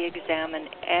and re-examine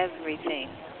everything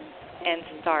and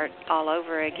start all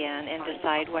over again and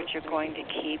decide what you're going to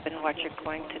keep and what you're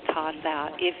going to toss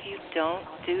out. If you don't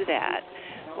do that,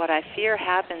 what I fear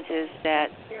happens is that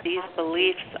these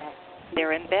beliefs,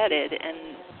 they're embedded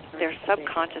and they're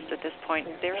subconscious at this point.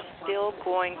 They're still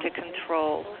going to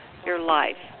control your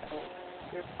life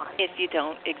if you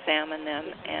don't examine them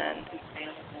and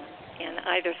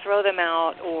either throw them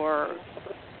out or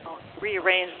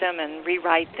rearrange them and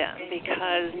rewrite them,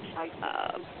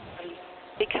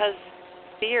 because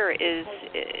fear is,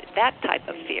 that type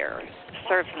of fear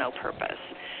serves no purpose.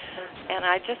 And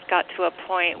I just got to a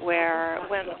point where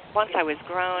once I was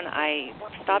grown, I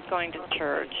stopped going to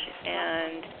church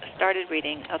and started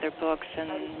reading other books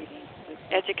and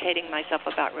educating myself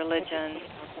about religion,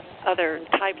 other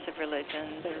types of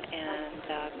religions,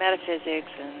 and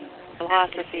metaphysics and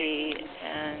philosophy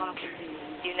and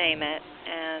you name it.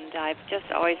 And I've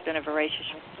just always been a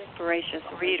voracious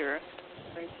reader.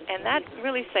 And that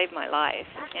really saved my life.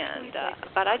 And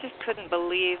but I just couldn't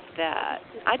believe that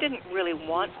I didn't really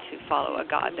want to follow a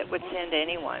God that would send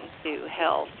anyone to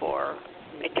hell for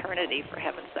eternity, for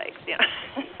heaven's sakes.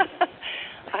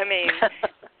 I mean,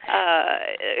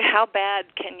 how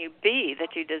bad can you be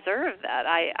that you deserve that?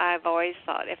 I've always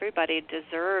thought everybody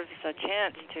deserves a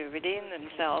chance to redeem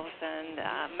themselves, and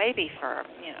maybe for a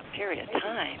period of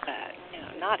time,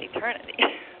 but not eternity.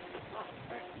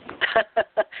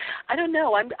 I don't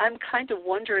know. I'm kind of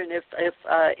wondering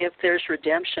if there's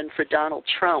redemption for Donald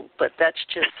Trump, but that's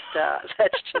just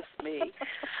me.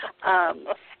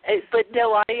 But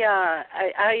no,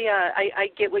 I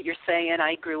get what you're saying.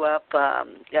 I grew up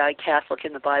Catholic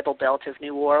in the Bible Belt of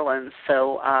New Orleans,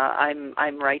 so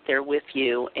I'm right there with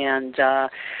you. And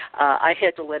I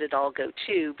had to let it all go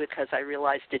too, because I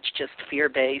realized it's just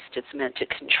fear-based. It's meant to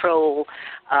control.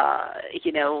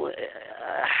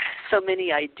 So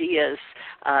many ideas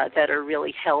that are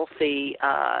really healthy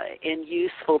and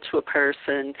useful to a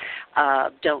person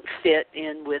don't fit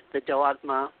in with the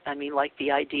dogma. I mean, like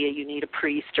the idea you need a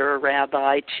priest or a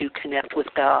rabbi to connect with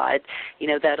God.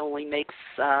 That only makes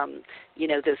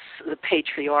the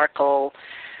patriarchal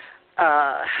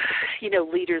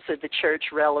leaders of the church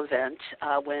relevant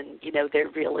when, they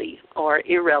really are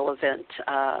irrelevant,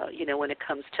 when it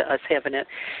comes to us having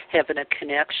a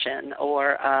connection,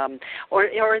 or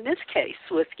in this case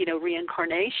with,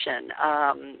 reincarnation.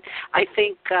 I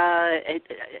think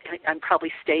I'm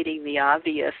probably stating the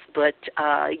obvious, but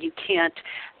you can't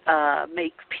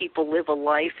make people live a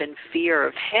life in fear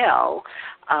of hell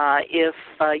if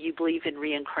you believe in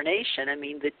reincarnation. I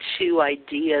mean, the two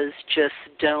ideas just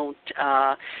don't,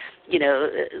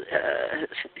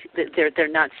 they're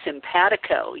not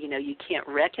simpatico. You can't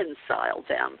reconcile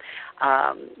them.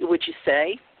 Would you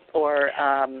say? Or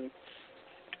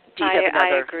do you have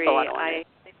another thought on it?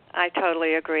 I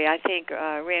totally agree. I think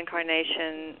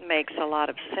reincarnation makes a lot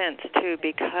of sense, too,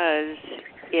 because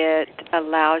it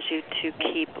allows you to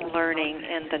keep learning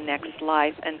in the next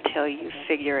life until you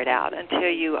figure it out, until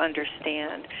you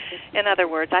understand. In other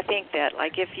words, I think that,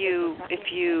 like, if you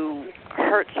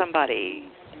hurt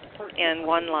somebody in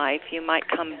one life, you might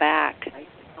come back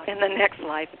in the next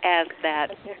life as that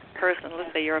person.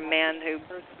 Let's say you're a man who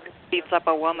beats up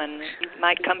a woman, you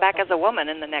might come back as a woman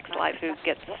in the next life who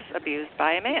gets abused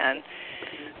by a man.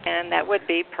 And that would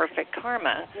be perfect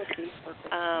karma.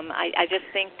 I just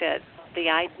think that the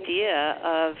idea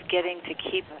of getting to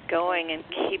keep going and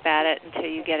keep at it until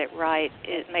you get it right,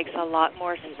 it makes a lot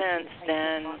more sense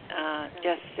than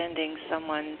just sending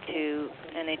someone to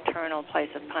an eternal place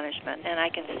of punishment. And I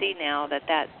can see now that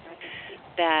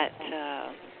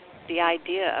the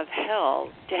idea of hell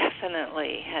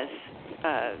definitely has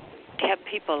kept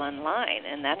people in line,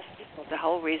 and that's the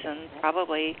whole reason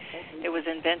probably it was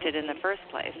invented in the first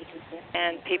place.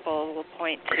 And people will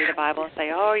point to the Bible and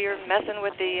say, oh, you're messing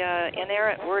with the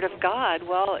inerrant Word of God.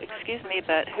 Well, excuse me,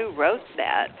 but who wrote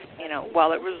that?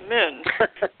 Well, it was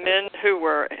men who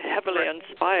were heavily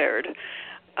inspired.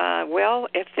 Well,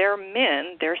 if they're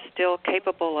men, they're still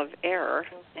capable of error,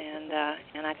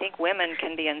 and I think women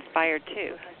can be inspired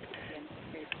too.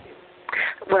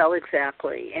 Well,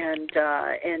 exactly, and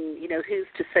who's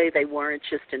to say they weren't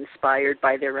just inspired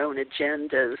by their own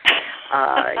agendas,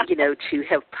 to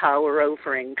have power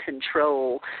over and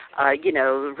control,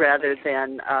 rather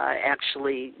than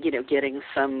actually, getting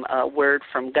some word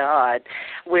from God.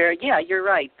 Where, yeah, you're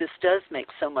right. This does make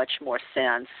so much more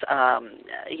sense.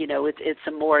 It's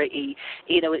a more,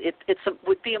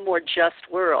 would be a more just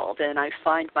world, and I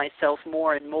find myself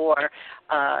more and more.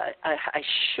 I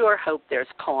sure hope there's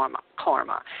karma,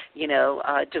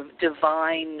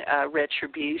 divine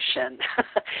retribution,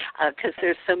 because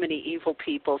there's so many evil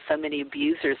people, so many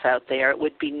abusers out there. It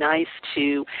would be nice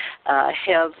to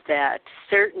have that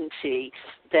certainty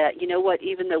that,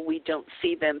 even though we don't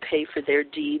see them pay for their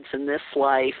deeds in this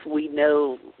life, we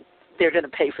know they're going to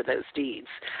pay for those deeds.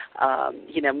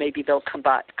 Maybe they'll come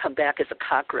back as a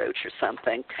cockroach or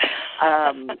something.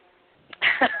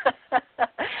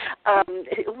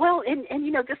 Well, and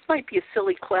this might be a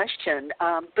silly question,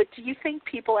 but do you think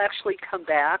people actually come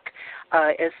back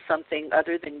as something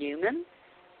other than human?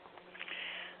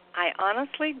 I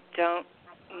honestly don't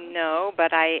know,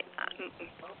 but I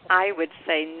would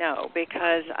say no,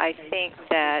 because I think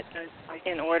that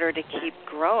in order to keep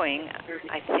growing,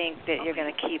 I think that you're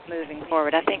going to keep moving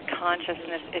forward. I think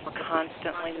consciousness is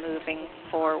constantly moving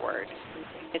forward.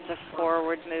 It's a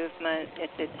forward movement.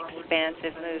 It's an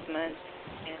expansive movement,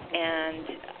 and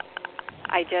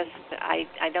I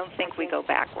don't think we go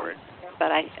backward.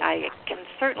 But I can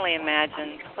certainly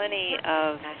imagine plenty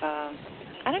of.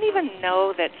 I don't even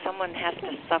know that someone has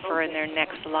to suffer in their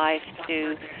next life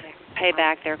to pay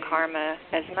back their karma,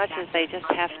 as much as they just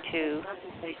have to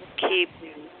keep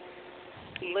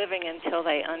living until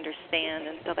they understand,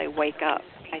 until they wake up.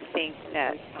 I think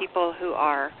that people who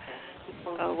are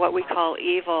what we call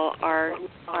evil are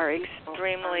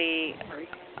extremely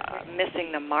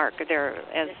missing the mark. They're,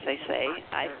 as they say,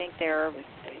 I think they're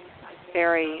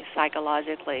very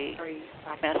psychologically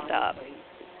messed up.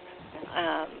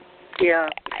 Yeah.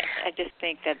 I just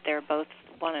think that they're both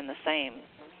one and the same.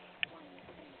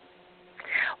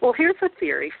 Well, here's a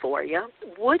theory for you.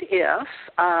 What if,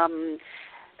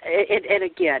 and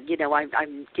again,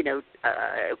 I'm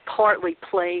partly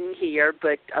playing here,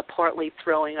 but partly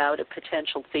throwing out a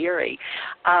potential theory.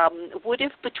 What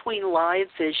if between lives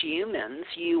as humans,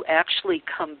 you actually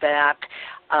come back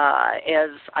as,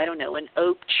 I don't know, an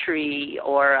oak tree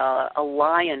or a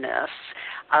lioness,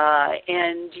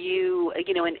 and you,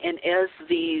 and as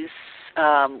these,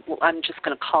 I'm just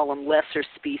going to call them lesser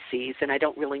species, and I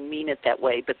don't really mean it that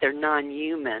way, but they're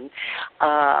non-human.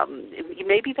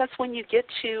 Maybe that's when you get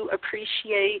to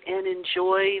appreciate and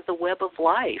enjoy the web of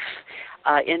life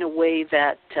in a way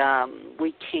that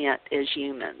we can't as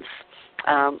humans.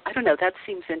 I don't know, that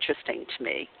seems interesting to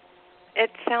me. It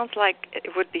sounds like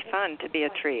it would be fun to be a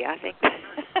tree. I think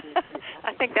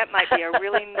I think that might be a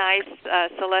really nice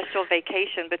celestial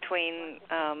vacation between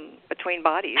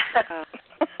bodies.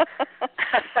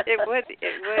 It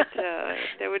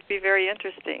would be very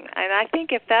interesting. And I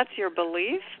think if that's your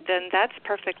belief, then that's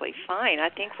perfectly fine. I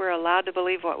think we're allowed to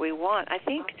believe what we want. I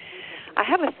think I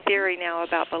have a theory now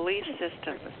about belief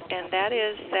systems, and that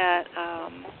is that,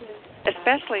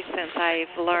 especially since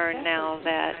I've learned now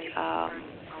that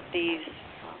these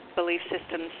belief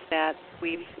systems that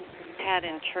we've had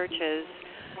in churches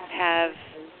have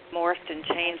morphed and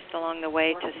changed along the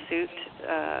way to suit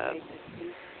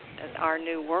our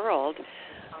new world,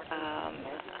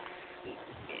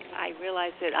 I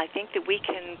realize that I think that we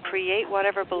can create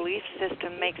whatever belief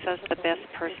system makes us the best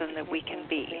person that we can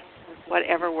be,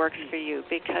 whatever works for you,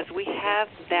 because we have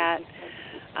that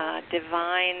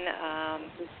divine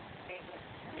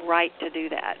right to do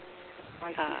that.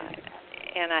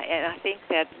 And I think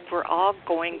that we're all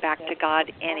going back to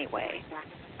God anyway.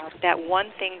 That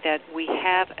one thing that we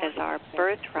have as our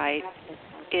birthright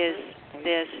is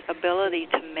this ability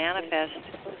to manifest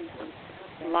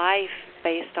life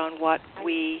based on what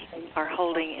we are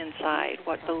holding inside,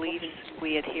 what beliefs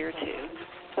we adhere to.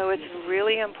 So it's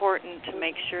really important to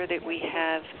make sure that we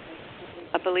have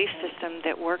a belief system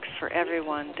that works for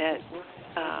everyone, that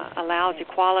allows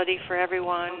equality for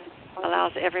everyone,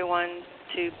 allows everyone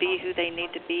to be who they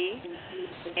need to be,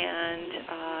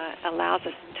 and allows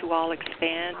us to all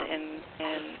expand and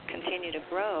continue to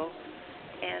grow.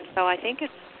 And so I think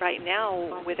it's right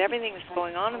now, with everything that's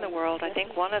going on in the world, I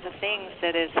think one of the things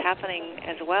that is happening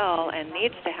as well and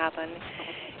needs to happen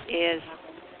is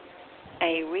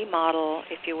a remodel,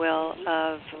 if you will,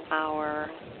 of our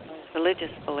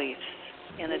religious beliefs,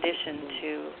 in addition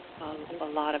to a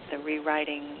lot of the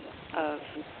rewriting of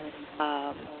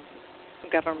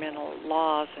governmental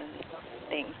laws and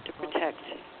things to protect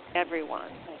everyone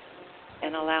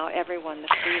and allow everyone the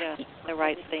freedom, the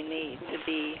rights they need to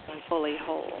be fully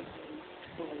whole.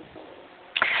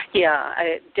 Yeah,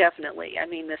 definitely. I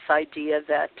mean, this idea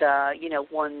that,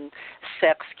 one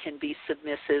sex can be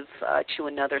submissive to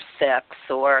another sex,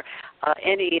 or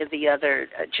any of the other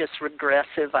just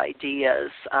regressive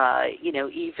ideas,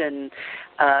 even,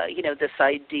 this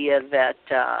idea that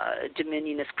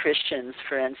dominionist Christians,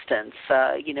 for instance,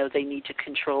 they need to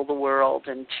control the world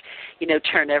and,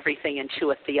 turn everything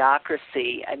into a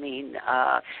theocracy. I mean,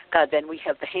 God, then we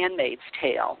have The Handmaid's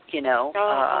Tale,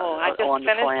 I just on the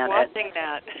finished planet. watching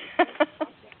that.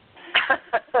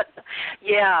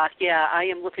 Yeah, I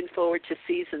am looking forward to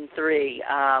season 3.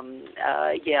 I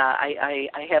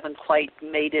haven't quite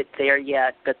made it there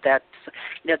yet, but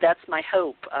that's my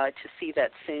hope to see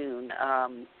that soon.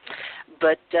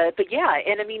 But yeah,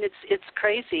 and I mean it's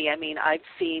crazy. I mean I've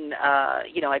seen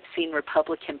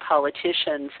Republican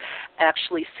politicians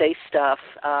actually say stuff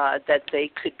that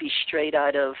they could be straight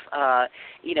out of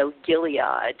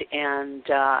Gilead, and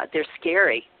they're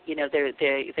scary.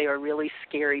 They are really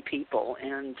scary people,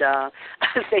 and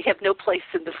they have no place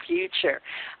in the future,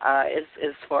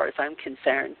 as far as I'm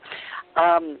concerned.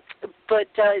 But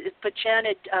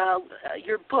Janet,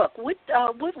 your book, what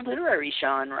literary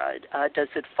genre does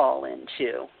it fall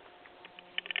into?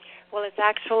 Well, it's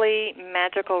actually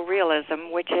magical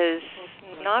realism, which is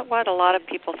not what a lot of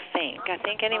people think. I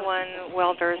think anyone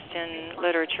well-versed in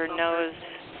literature knows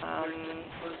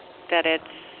that it's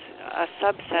a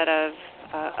subset of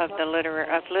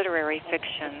literary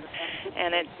fiction,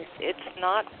 and it's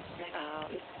not.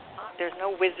 There's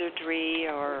no wizardry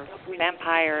or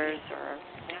vampires or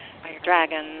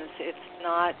dragons. It's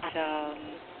not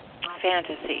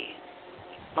fantasy,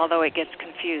 although it gets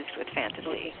confused with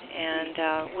fantasy.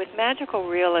 And with magical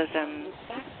realism,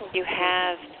 you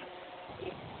have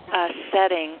a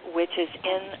setting which is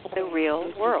in the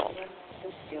real world,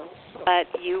 but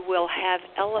you will have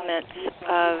elements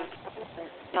of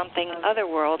something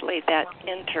otherworldly that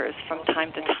enters from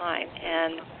time to time,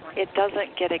 and it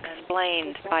doesn't get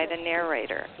explained by the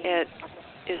narrator. It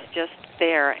is just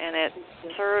there, and it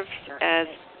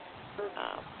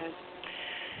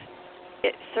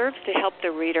serves to help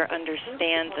the reader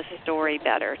understand the story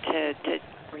better, to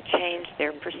change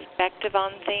their perspective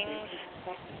on things.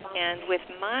 And with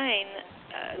mine,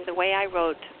 the way I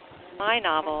wrote my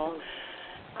novel,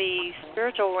 the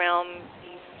spiritual realm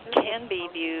can be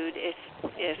viewed,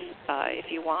 if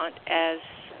you want, as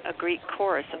a Greek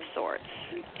chorus of sorts.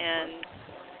 And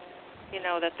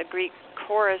that the Greek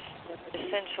chorus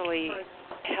essentially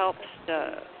helps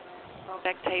the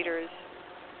spectators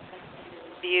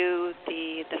view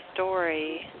the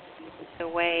story the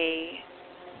way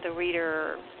the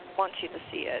reader wants you to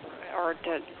see it, or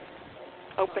to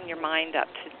open your mind up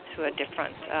to a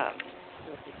different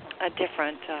a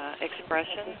different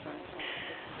expression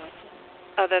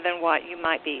other than what you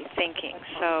might be thinking.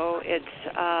 So it's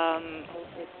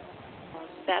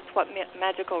that's what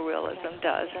magical realism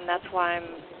does, and that's why I'm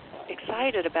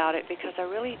excited about it, because I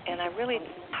really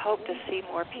hope to see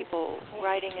more people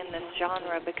writing in this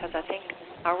genre, because I think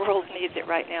our world needs it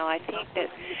right now. I think that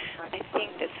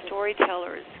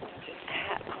storytellers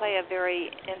play a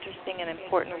very interesting and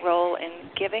important role in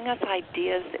giving us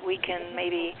ideas that we can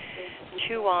maybe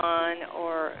chew on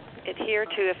or adhere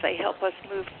to if they help us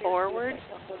move forward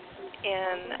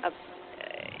and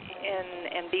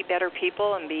be better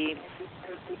people and be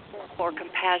more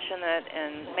compassionate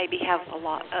and maybe have a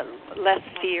lot less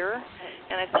fear.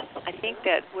 And I think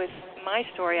that with my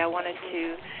story, I wanted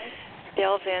to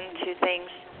delve into things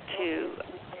to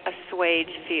assuage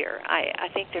fear. I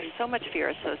think there's so much fear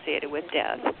associated with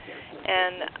death,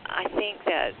 and I think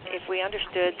that if we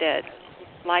understood that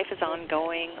life is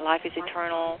ongoing, life is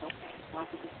eternal,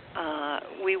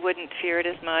 we wouldn't fear it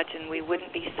as much, and we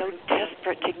wouldn't be so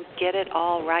desperate to get it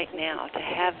all right now, to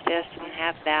have this and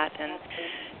have that,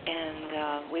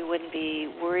 and we wouldn't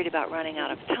be worried about running out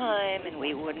of time, and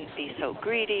we wouldn't be so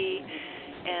greedy.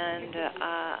 And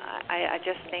I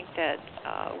just think that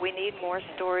we need more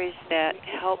stories that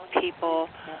help people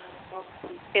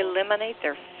eliminate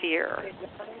their fear.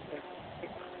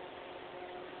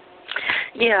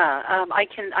 Yeah, I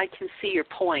can see your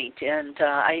point, and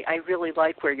I really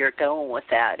like where you're going with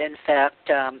that. In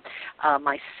fact,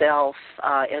 myself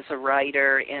as a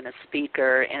writer and a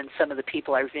speaker, and some of the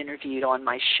people I've interviewed on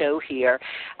my show here,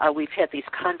 we've had these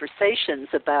conversations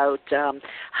about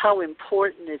how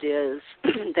important it is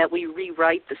that we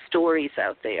rewrite the stories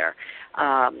out there.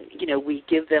 We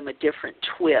give them a different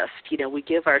twist. We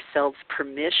give ourselves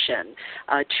permission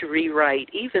to rewrite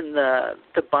even the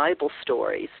Bible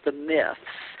stories, the myths,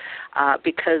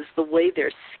 because the way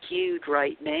they're skewed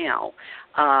right now,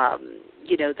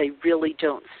 they really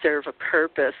don't serve a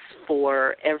purpose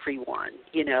for everyone.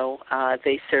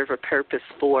 They serve a purpose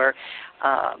for,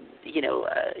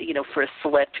 for a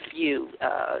select few,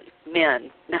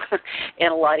 men, in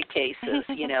a lot of cases,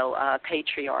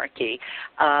 patriarchy,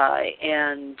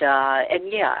 and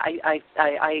yeah,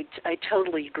 I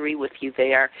totally agree with you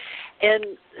there. And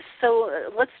so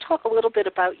let's talk a little bit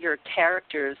about your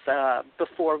characters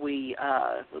before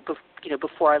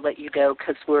I let you go,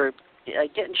 because we're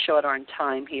getting short on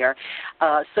time here.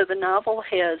 So the novel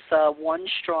has one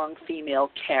strong female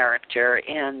character,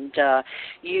 and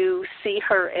you see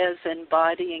her as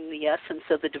embodying the essence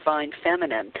of the divine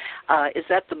feminine. Is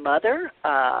that the mother?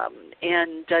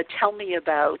 And tell me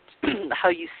about how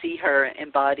you see her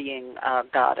embodying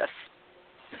goddess.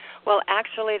 Well,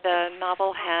 actually, the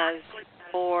novel has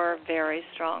 4 very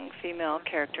strong female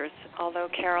characters, although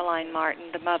Caroline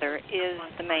Martin, the mother, is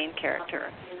the main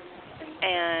character.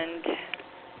 And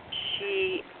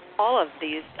all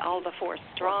the 4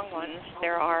 strong ones,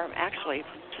 there are actually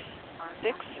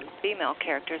 6 female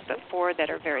characters, but 4 that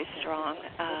are very strong.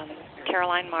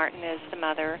 Caroline Martin is the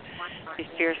mother. She's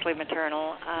fiercely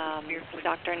maternal.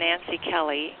 Dr. Nancy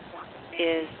Kelly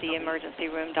is the emergency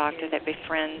room doctor that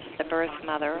befriends the birth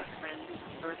mother.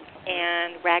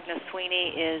 And Ragnar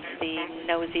Sweeney is the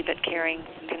nosy but caring,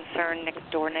 concerned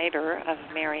next-door neighbor of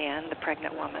Marianne, the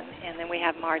pregnant woman. And then we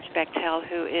have Marge Bechtel,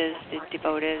 who is the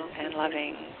devoted and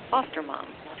loving foster mom.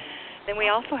 Then we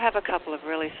also have a couple of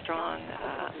really strong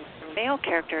male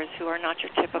characters who are not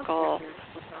your typical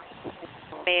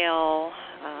male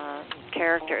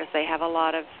characters. They have a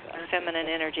lot of feminine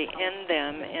energy in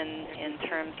them in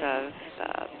terms of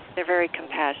they're very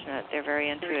compassionate, they're very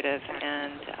intuitive,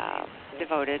 and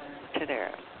devoted to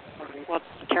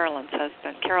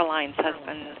Caroline's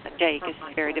husband, Jake, is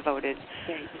very devoted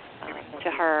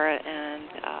to her,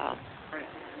 and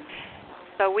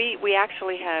so we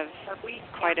actually have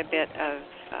quite a bit of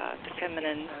the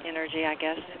feminine energy, I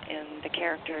guess, in the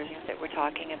characters that we're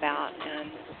talking about,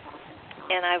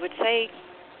 and I would say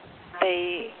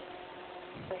they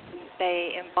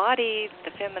embody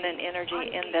the feminine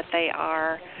energy in that they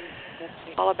are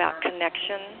all about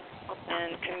connection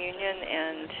and communion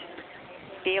and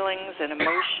feelings and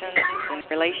emotions and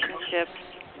relationships,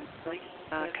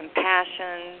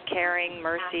 compassion, caring,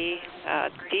 mercy.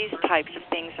 These types of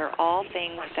things are all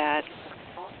things that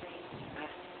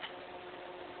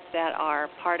are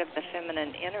part of the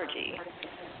feminine energy.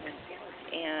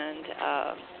 And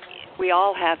we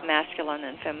all have masculine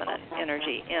and feminine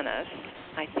energy in us,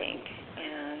 I think.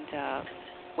 And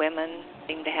women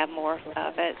seem to have more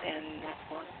of it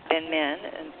than men,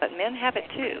 but men have it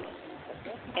too.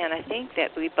 And I think that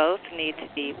we both need to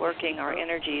be working our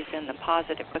energies in the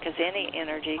positive, because any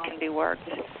energy can be worked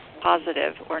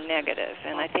positive or negative.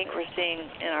 And I think we're seeing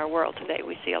in our world today,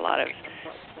 we see a lot of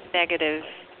negative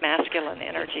masculine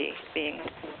energy being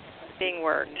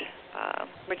worked,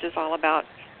 which is all about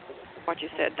what you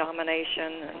said,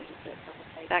 domination and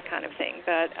that kind of thing.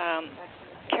 But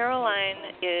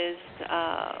Caroline is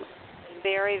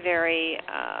very, very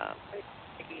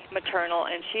maternal,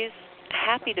 and she's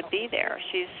happy to be there.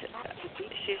 She's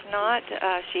not.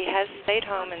 She has stayed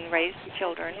home and raised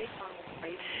children.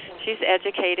 She's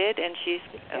educated, and she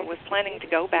was planning to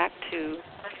go back to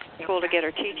school to get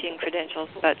her teaching credentials,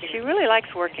 but she really likes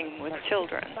working with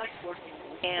children.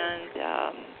 And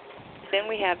then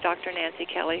we have Dr. Nancy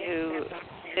Kelly,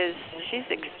 she's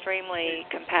extremely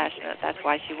compassionate. That's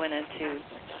why she went into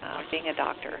being a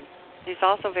doctor. She's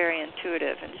also very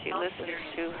intuitive, and she listens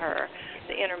to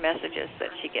the inner messages that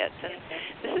she gets. And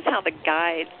this is how the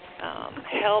guides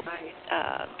help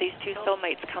these two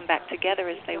soulmates come back together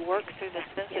as they work through the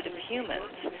sensitive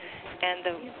humans. And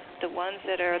the ones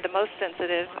that are the most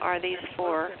sensitive are these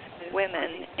 4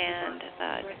 women, and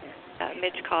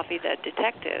Midge Coffey, the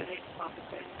detective,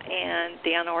 and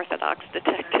the unorthodox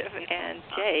detective, and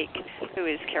Jake, who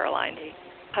is Caroline's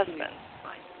husband.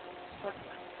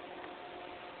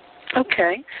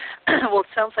 Okay. Well, it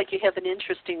sounds like you have an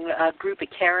interesting group of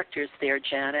characters there,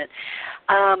 Janet.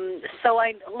 So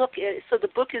the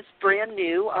book is brand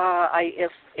new.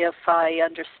 If I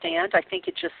understand, I think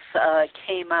it just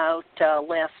came out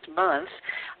last month.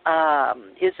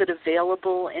 Is it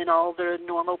available in all the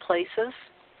normal places?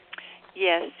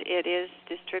 Yes, it is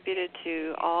distributed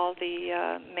to all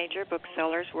the major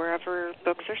booksellers wherever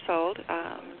books are sold.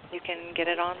 You can get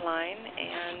it online,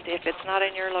 and if it's not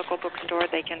in your local bookstore,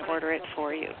 they can order it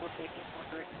for you.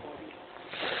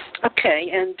 Okay,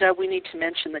 and we need to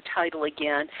mention the title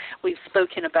again. We've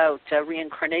spoken about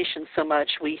reincarnation so much,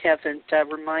 we haven't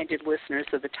reminded listeners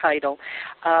of the title.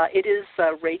 It is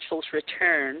Rachael's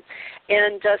Return.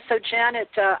 And so, Janet,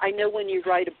 I know when you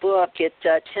write a book, it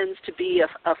tends to be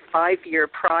a 5-year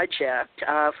project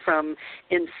from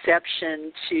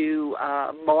inception to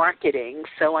marketing.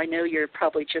 So I know you're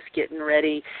probably just getting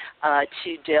ready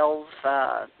to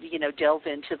delve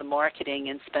into the marketing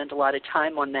and spend a lot of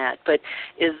time on that. But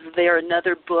is there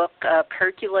another book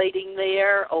percolating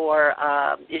there, or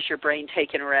is your brain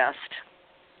taking a rest?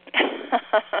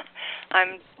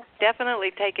 I'm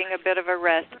definitely taking a bit of a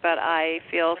rest, but I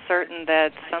feel certain that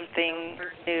something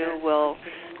new will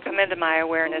come into my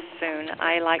awareness soon.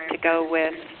 I like to go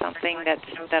with something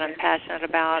that I'm passionate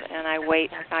about, and I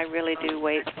really do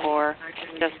wait for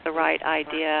just the right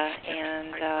idea.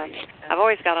 And I've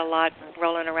always got a lot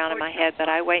rolling around in my head, but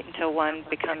I wait until one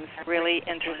becomes really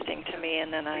interesting to me,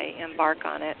 and then I embark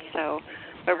on it.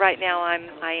 But right now I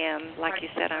am, like you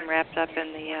said, I'm wrapped up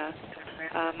in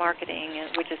the marketing,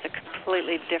 which is a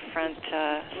completely different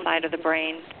side of the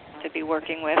brain to be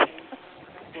working with.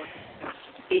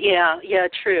 Yeah,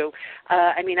 true.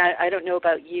 I mean, I don't know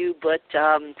about you, but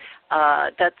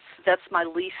that's my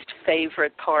least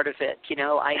favorite part of it. You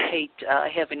know, I hate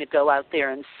having to go out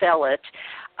there and sell it.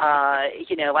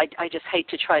 I just hate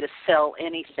to try to sell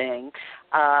anything.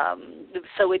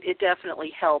 So it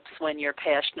definitely helps when you're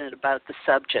passionate about the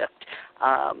subject.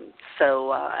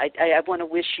 So I want to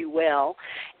wish you well.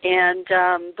 And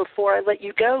before I let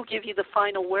you go, give you the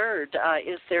final word.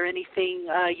 Is there anything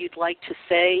you'd like to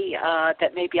say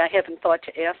that maybe I haven't thought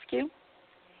to ask you?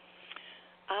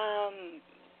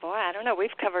 Boy, I don't know.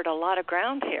 We've covered a lot of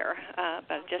ground here,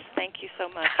 but just thank you so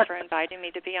much for inviting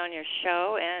me to be on your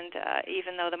show. And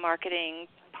even though the marketing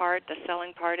part, the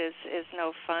selling part is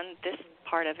no fun, this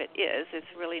part of it is. It's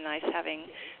really nice having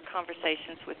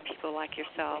conversations with people like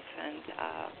yourself, and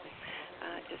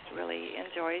just really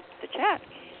enjoyed the chat.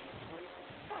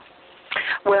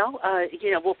 Well,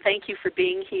 thank you for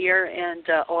being here and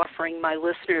offering my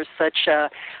listeners such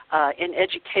an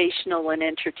educational and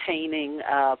entertaining,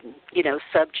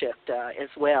 subject as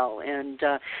well. And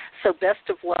so best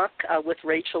of luck with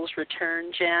Rachael's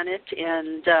Return, Janet.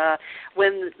 And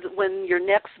when your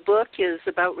next book is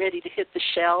about ready to hit the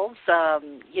shelves,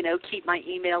 keep my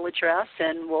email address,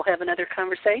 and we'll have another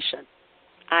conversation.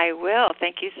 I will.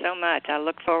 Thank you so much. I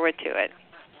look forward to it.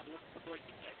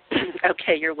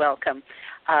 Okay, you're welcome.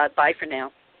 Bye for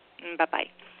now. Bye-bye.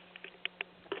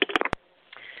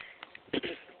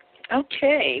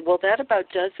 Okay, well, that about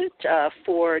does it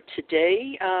for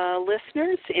today,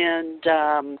 listeners, and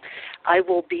I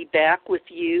will be back with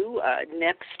you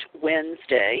next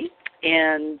Wednesday.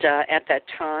 And at that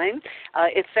time,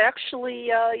 it's actually,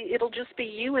 it'll just be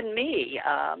you and me.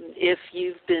 If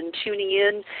you've been tuning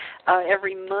in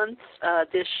every month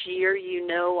this year, you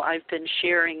know I've been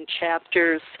sharing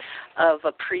chapters of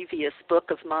a previous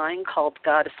book of mine called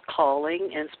Goddess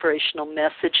Calling, Inspirational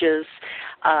Messages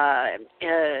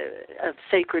of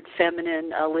Sacred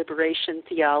Feminine Liberation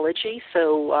Theology.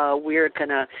 So we're going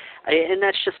to, and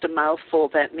that's just a mouthful.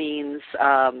 That means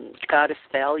Goddess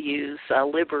values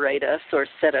liberate us or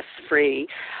set us free.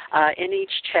 And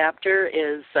each chapter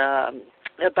is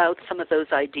about some of those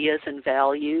ideas and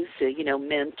values,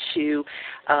 meant to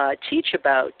teach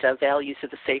about values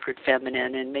of the sacred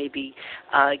feminine and maybe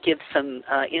give some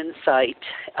insight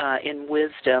and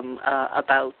wisdom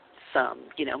about some,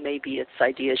 maybe it's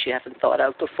ideas you haven't thought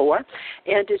of before.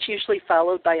 And it's usually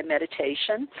followed by a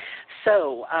meditation.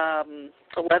 So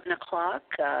 11 o'clock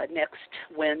next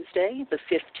Wednesday, the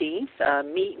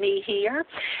 15th, meet me here.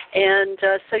 And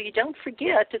so you don't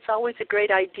forget, it's always a great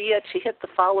idea to hit the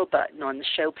follow button on the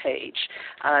show page.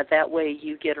 That way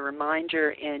you get a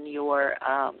reminder in your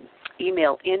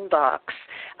email inbox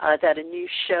that a new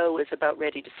show is about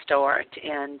ready to start,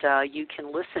 and you can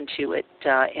listen to it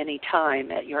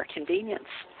anytime at your convenience.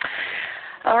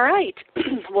 All right.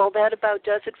 Well, that about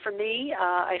does it for me.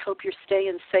 I hope you're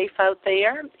staying safe out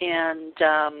there, and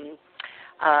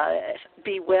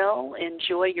be well.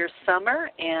 Enjoy your summer,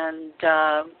 and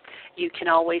you can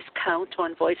always count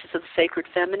on Voices of the Sacred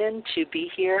Feminine to be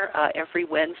here every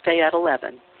Wednesday at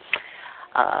 11.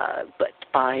 But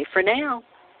bye for now.